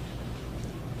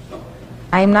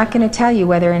 I am not going to tell you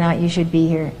whether or not you should be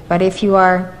here, but if you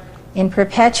are in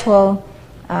perpetual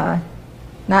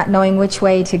not knowing which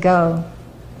way to go,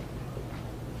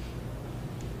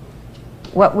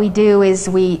 what we do is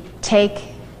we take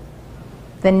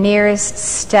the nearest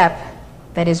step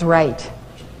that is right.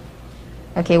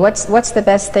 Okay, what's the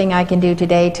best thing I can do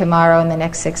today, tomorrow, and the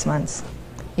next 6 months?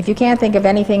 If you can't think of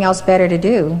anything else better to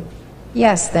do,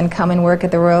 yes, then come and work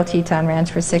at the Royal Teton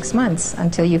Ranch for 6 months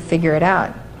until you figure it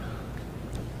out.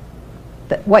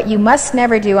 But what you must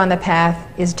never do on the path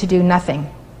is to do nothing.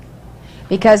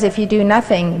 Because if you do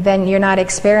nothing, then you're not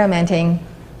experimenting,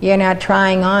 you're not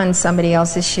trying on somebody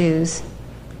else's shoes.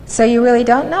 So you really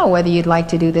don't know whether you'd like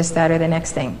to do this, that, or the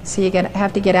next thing. So you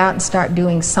have to get out and start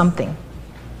doing something.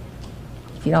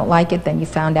 If you don't like it, then you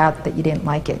found out that you didn't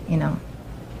like it, you know.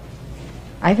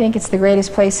 I think it's the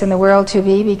greatest place in the world to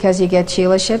be because you get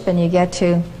Chilaship and you get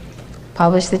to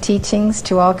publish the teachings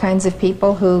to all kinds of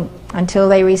people who, until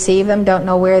they receive them, don't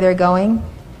know where they're going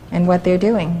and what they're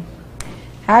doing.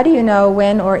 How do you know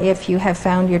when or if you have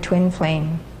found your twin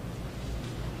flame?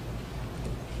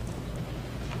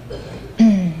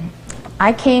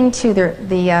 I came to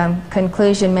the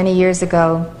conclusion many years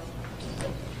ago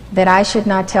that I should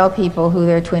not tell people who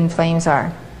their twin flames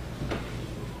are.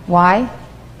 Why?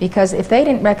 Because if they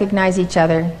didn't recognize each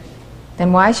other,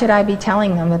 then why should I be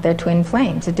telling them that they're twin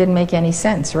flames? It didn't make any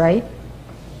sense, right?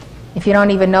 If you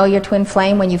don't even know your twin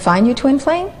flame when you find your twin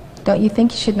flame, don't you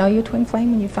think you should know your twin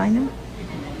flame when you find them?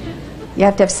 You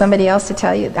have to have somebody else to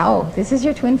tell you, oh, this is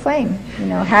your twin flame. You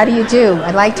know, how do you do?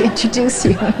 I'd like to introduce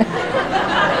you.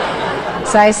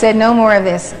 So I said, no more of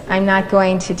this. I'm not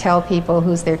going to tell people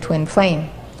who's their twin flame.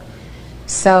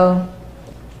 So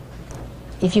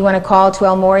if you want to call to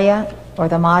El Moria or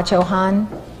the Ma Chohan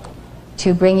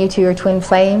to bring you to your twin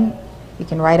flame, you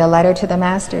can write a letter to the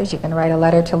masters, you can write a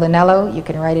letter to Linello, you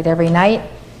can write it every night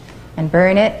and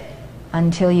burn it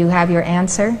until you have your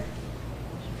answer.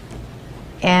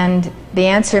 And the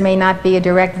answer may not be a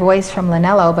direct voice from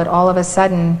Linello, but all of a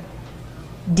sudden,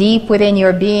 deep within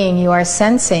your being, you are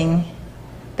sensing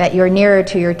that you're nearer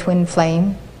to your twin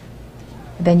flame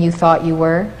than you thought you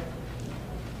were.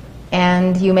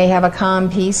 And you may have a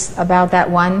calm peace about that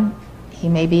one. He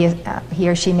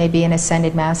or she may be an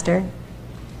ascended master.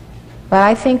 But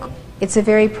I think it's a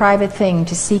very private thing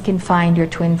to seek and find your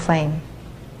twin flame.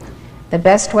 The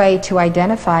best way to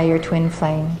identify your twin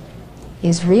flame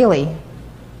is really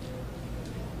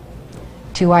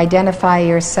to identify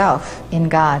yourself in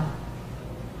God.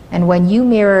 And when you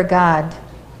mirror God,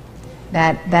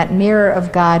 that mirror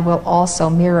of God will also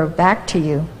mirror back to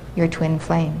you your twin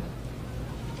flame.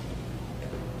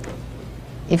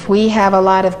 If we have a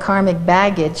lot of karmic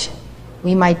baggage,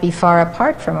 we might be far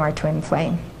apart from our twin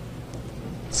flame.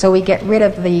 So we get rid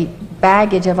of the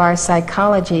baggage of our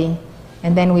psychology,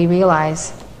 and then we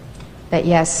realize that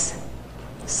yes,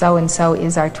 so-and-so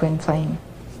is our twin flame.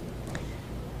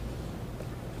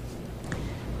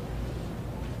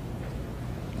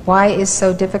 Why is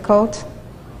so difficult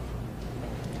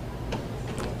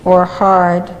or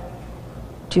hard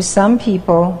to some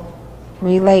people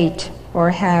relate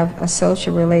or have a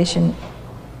social relation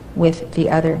with the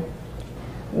other?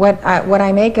 What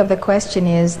I make of the question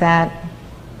is that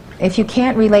if you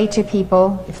can't relate to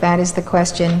people, if that is the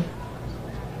question,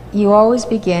 you always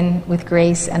begin with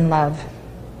grace and love.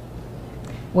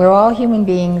 We're all human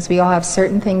beings. We all have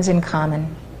certain things in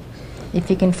common. If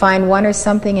you can find one or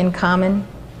something in common,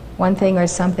 one thing or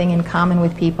something in common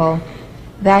with people,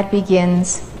 that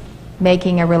begins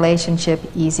making a relationship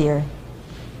easier.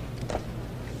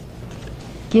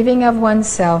 Giving of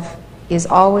oneself is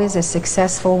always a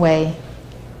successful way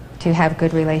to have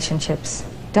good relationships.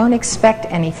 Don't expect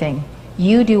anything.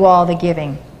 You do all the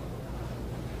giving.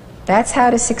 That's how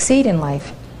to succeed in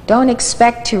life. Don't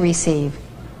expect to receive.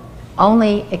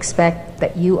 Only expect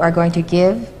that you are going to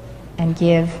give and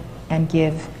give and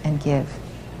give and give.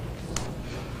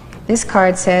 This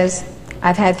card says,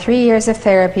 I've had 3 years of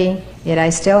therapy, yet I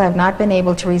still have not been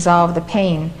able to resolve the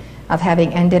pain of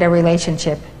having ended a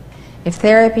relationship. If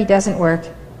therapy doesn't work,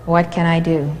 what can I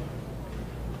do?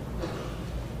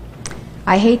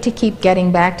 I hate to keep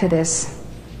getting back to this,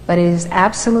 but it is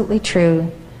absolutely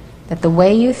true that the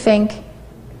way you think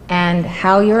and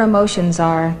how your emotions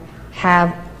are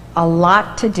have a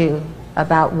lot to do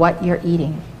about what you're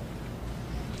eating.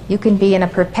 You can be in a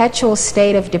perpetual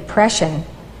state of depression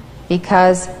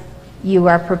because you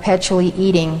are perpetually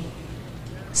eating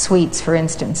sweets, for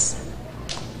instance.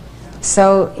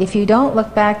 So if you don't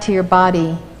look back to your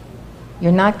body,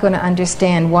 you're not going to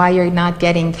understand why you're not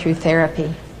getting through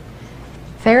therapy.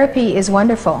 Therapy is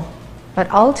wonderful, but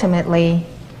ultimately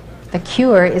the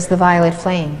cure is the violet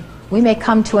flame. We may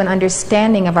come to an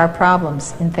understanding of our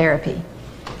problems in therapy.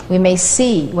 We may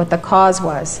see what the cause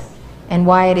was and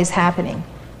why it is happening.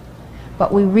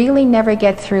 But we really never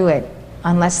get through it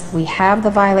unless we have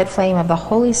the violet flame of the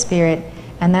Holy Spirit,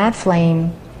 and that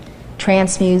flame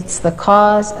transmutes the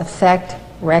cause, effect,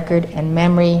 record, and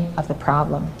memory of the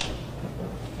problem.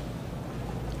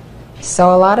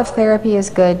 So a lot of therapy is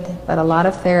good, but a lot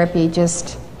of therapy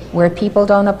just where people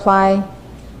don't apply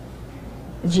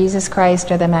Jesus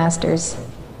Christ or the Masters,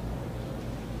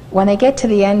 when they get to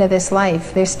the end of this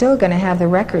life, they're still going to have the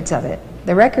records of it.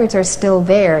 The records are still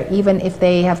there, even if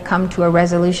they have come to a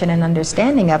resolution and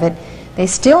understanding of it. They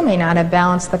still may not have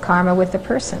balanced the karma with the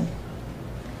person.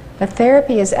 But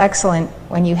therapy is excellent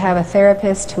when you have a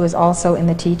therapist who is also in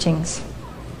the teachings.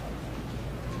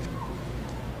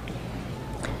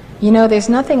 You know, there's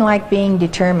nothing like being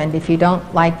determined if you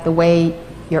don't like the way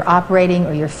you're operating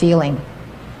or you're feeling.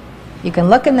 You can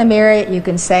look in the mirror, you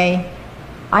can say,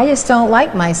 I just don't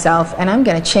like myself and I'm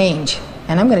going to change.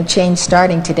 And I'm going to change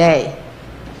starting today.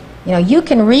 You know, you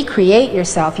can recreate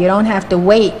yourself. You don't have to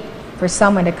wait for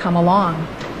someone to come along.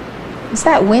 Is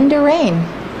that wind or rain?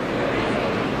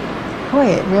 Boy,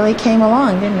 it really came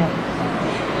along, didn't it?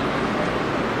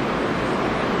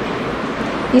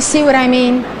 You see what I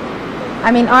mean?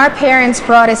 I mean, our parents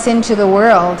brought us into the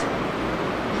world,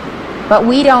 but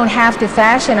we don't have to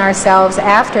fashion ourselves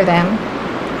after them.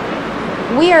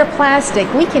 We are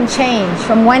plastic. We can change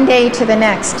from one day to the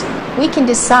next. We can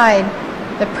decide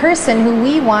the person who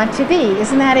we want to be.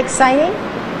 Isn't that exciting?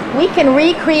 We can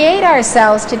recreate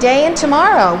ourselves today and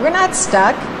tomorrow. We're not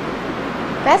stuck.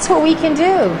 That's what we can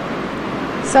do.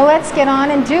 So let's get on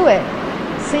and do it.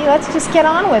 See, let's just get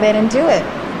on with it and do it.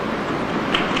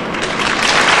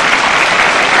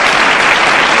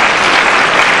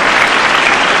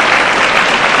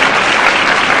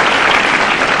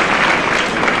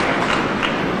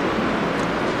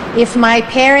 If my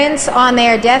parents on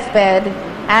their deathbed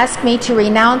ask me to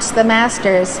renounce the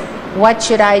Masters, what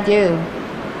should I do?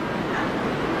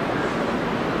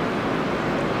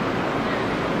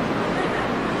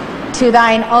 To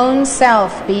thine own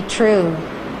self be true.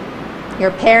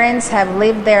 Your parents have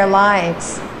lived their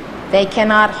lives. They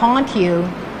cannot haunt you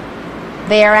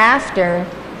thereafter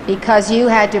because you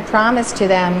had to promise to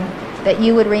them that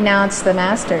you would renounce the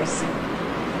Masters.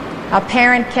 A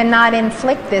parent cannot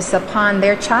inflict this upon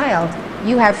their child.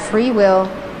 You have free will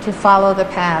to follow the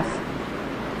path.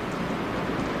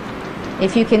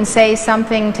 If you can say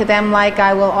something to them like,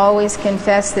 I will always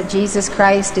confess that Jesus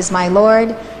Christ is my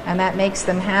Lord, and that makes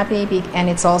them happy, and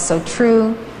it's also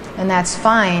true, and that's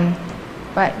fine.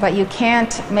 But you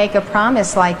can't make a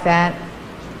promise like that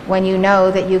when you know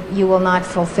that you will not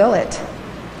fulfill it.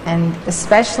 And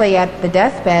especially at the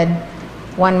deathbed,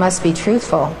 one must be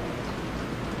truthful.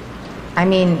 I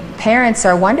mean, parents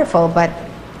are wonderful, but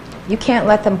you can't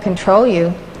let them control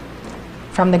you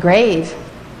from the grave.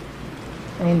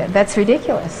 I mean, that's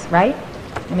ridiculous, right?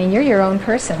 I mean, you're your own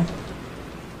person.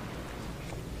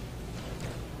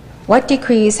 What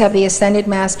decrees have the Ascended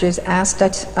Masters asked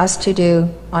us to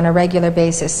do on a regular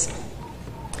basis?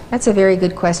 That's a very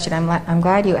good question. I'm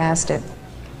glad you asked it.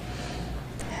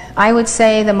 I would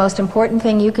say the most important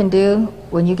thing you can do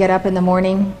when you get up in the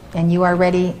morning and you are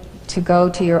ready to go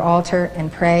to your altar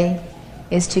and pray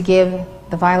is to give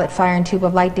the Violet Fire and Tube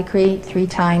of Light decree 3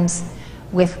 times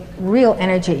with real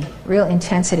energy, real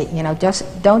intensity. You know,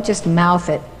 don't just mouth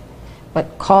it,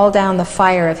 but call down the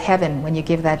fire of heaven when you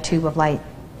give that tube of light,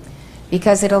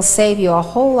 because it'll save you a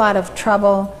whole lot of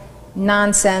trouble,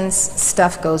 nonsense,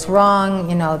 stuff goes wrong,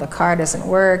 you know, the car doesn't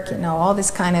work, you know, all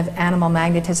this kind of animal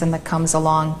magnetism that comes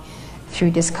along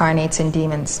through discarnates and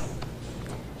demons.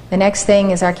 The next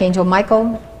thing is Archangel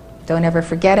Michael. Don't ever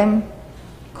forget him.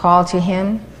 Call to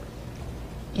him.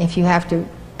 If you have to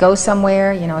go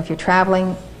somewhere, you know, if you're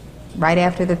traveling, right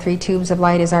after the 3 tubes of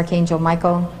light is Archangel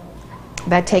Michael.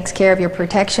 That takes care of your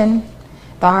protection.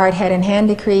 The Heart, Head, and Hand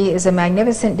decree is a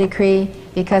magnificent decree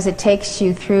because it takes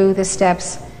you through the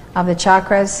steps of the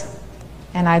chakras,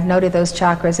 and I've noted those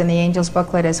chakras in the Angels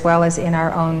booklet as well as in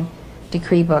our own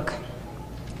decree book.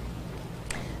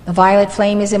 The Violet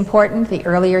Flame is important. The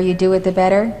earlier you do it, the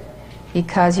better,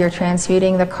 because you're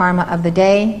transmuting the karma of the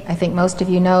day. I think most of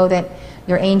you know that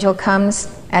your angel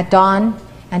comes at dawn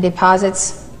and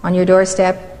deposits on your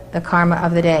doorstep the karma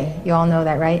of the day. You all know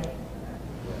that, right?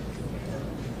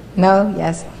 No?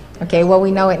 Yes? Okay, well,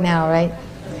 we know it now, right?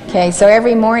 Okay, so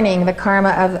every morning the karma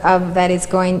of that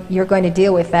you're going to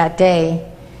deal with that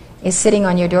day is sitting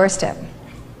on your doorstep.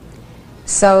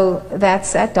 So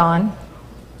that's at dawn,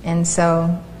 and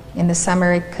so in the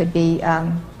summer it could be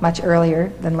much earlier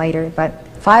than later, but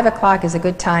 5 o'clock is a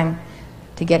good time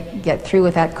to get through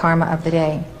with that karma of the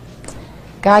day.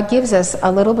 God gives us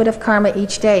a little bit of karma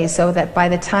each day so that by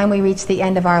the time we reach the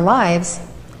end of our lives,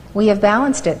 we have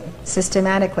balanced it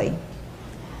systematically.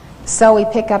 So we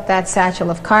pick up that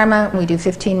satchel of karma and we do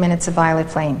 15 minutes of Violet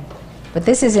Flame. But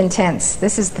this is intense.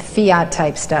 This is the fiat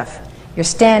type stuff. You're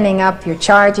standing up, you're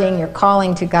charging, you're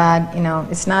calling to God. You know,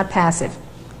 it's not passive.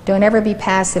 Don't ever be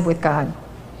passive with God.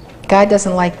 God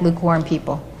doesn't like lukewarm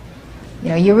people. You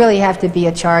know, you really have to be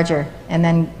a charger, and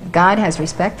then God has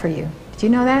respect for you. Did you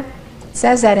know that? It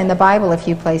says that in the Bible a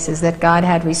few places, that God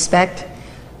had respect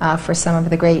for some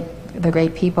of the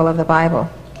great people of the Bible.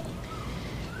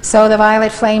 So the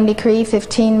Violet Flame decree,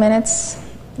 15 minutes.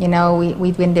 You know,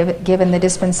 we've been given the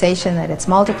dispensation that it's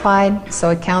multiplied,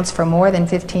 so it counts for more than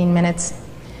 15 minutes.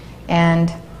 And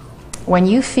when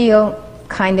you feel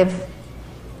kind of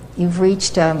you've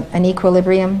reached an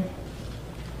equilibrium,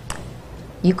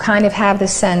 you kind of have the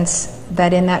sense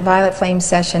that in that Violet Flame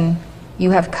session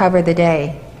you have covered the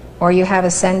day, or you have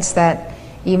a sense that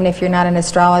even if you're not an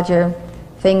astrologer,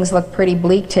 things look pretty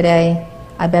bleak today,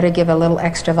 I better give a little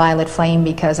extra Violet Flame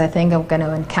because I think I'm going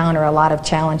to encounter a lot of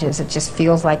challenges. It just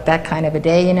feels like that kind of a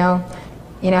day, you know.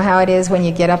 You know how it is when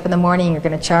you get up in the morning, you're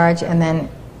going to charge, and then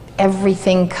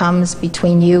everything comes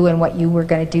between you and what you were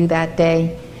going to do that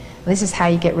day. This is how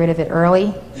you get rid of it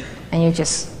early, and you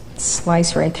just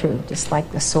slice right through, just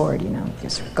like the sword, you know.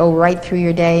 Just go right through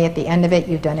your day. At the end of it,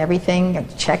 you've done everything, a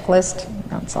checklist,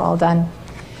 you know, it's all done.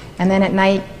 And then at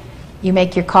night, you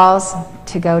make your calls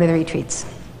to go to the retreats.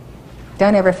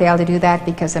 Don't ever fail to do that,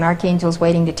 because an archangel's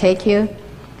waiting to take you.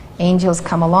 Angels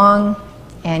come along,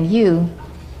 and you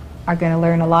are going to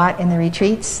learn a lot in the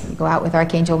retreats. You go out with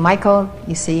Archangel Michael,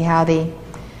 you see how the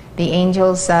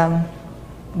angels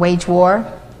wage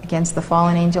war against the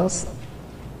fallen angels.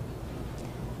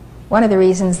 One of the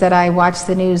reasons that I watch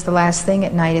the news the last thing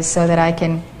at night is so that I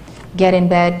can get in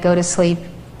bed, go to sleep,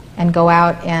 and go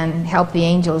out and help the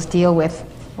angels deal with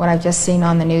what I've just seen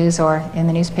on the news or in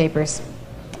the newspapers.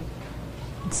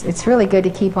 It's really good to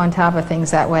keep on top of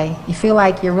things that way. You feel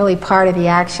like you're really part of the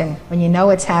action when you know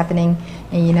what's happening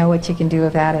and you know what you can do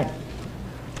about it.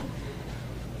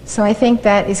 So I think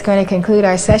that is going to conclude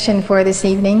our session for this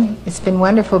evening. It's been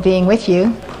wonderful being with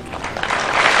you.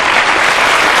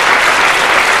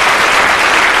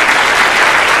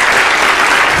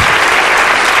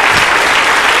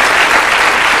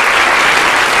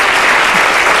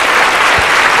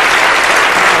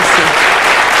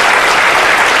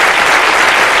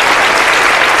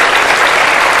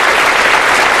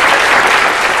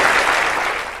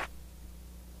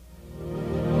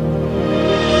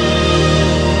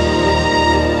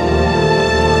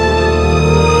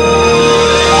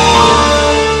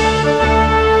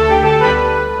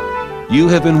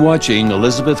 have been watching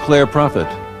Elizabeth Clare Prophet.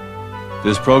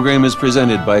 This program is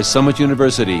presented by Summit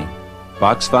University,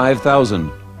 Box 5000,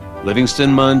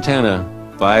 Livingston, Montana,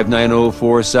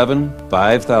 59047,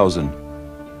 5000.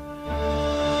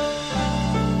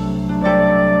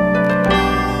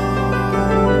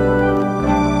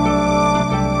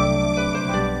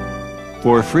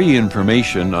 For free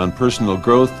information on personal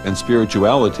growth and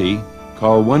spirituality,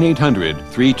 call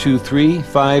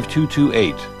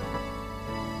 1-800-323-5228.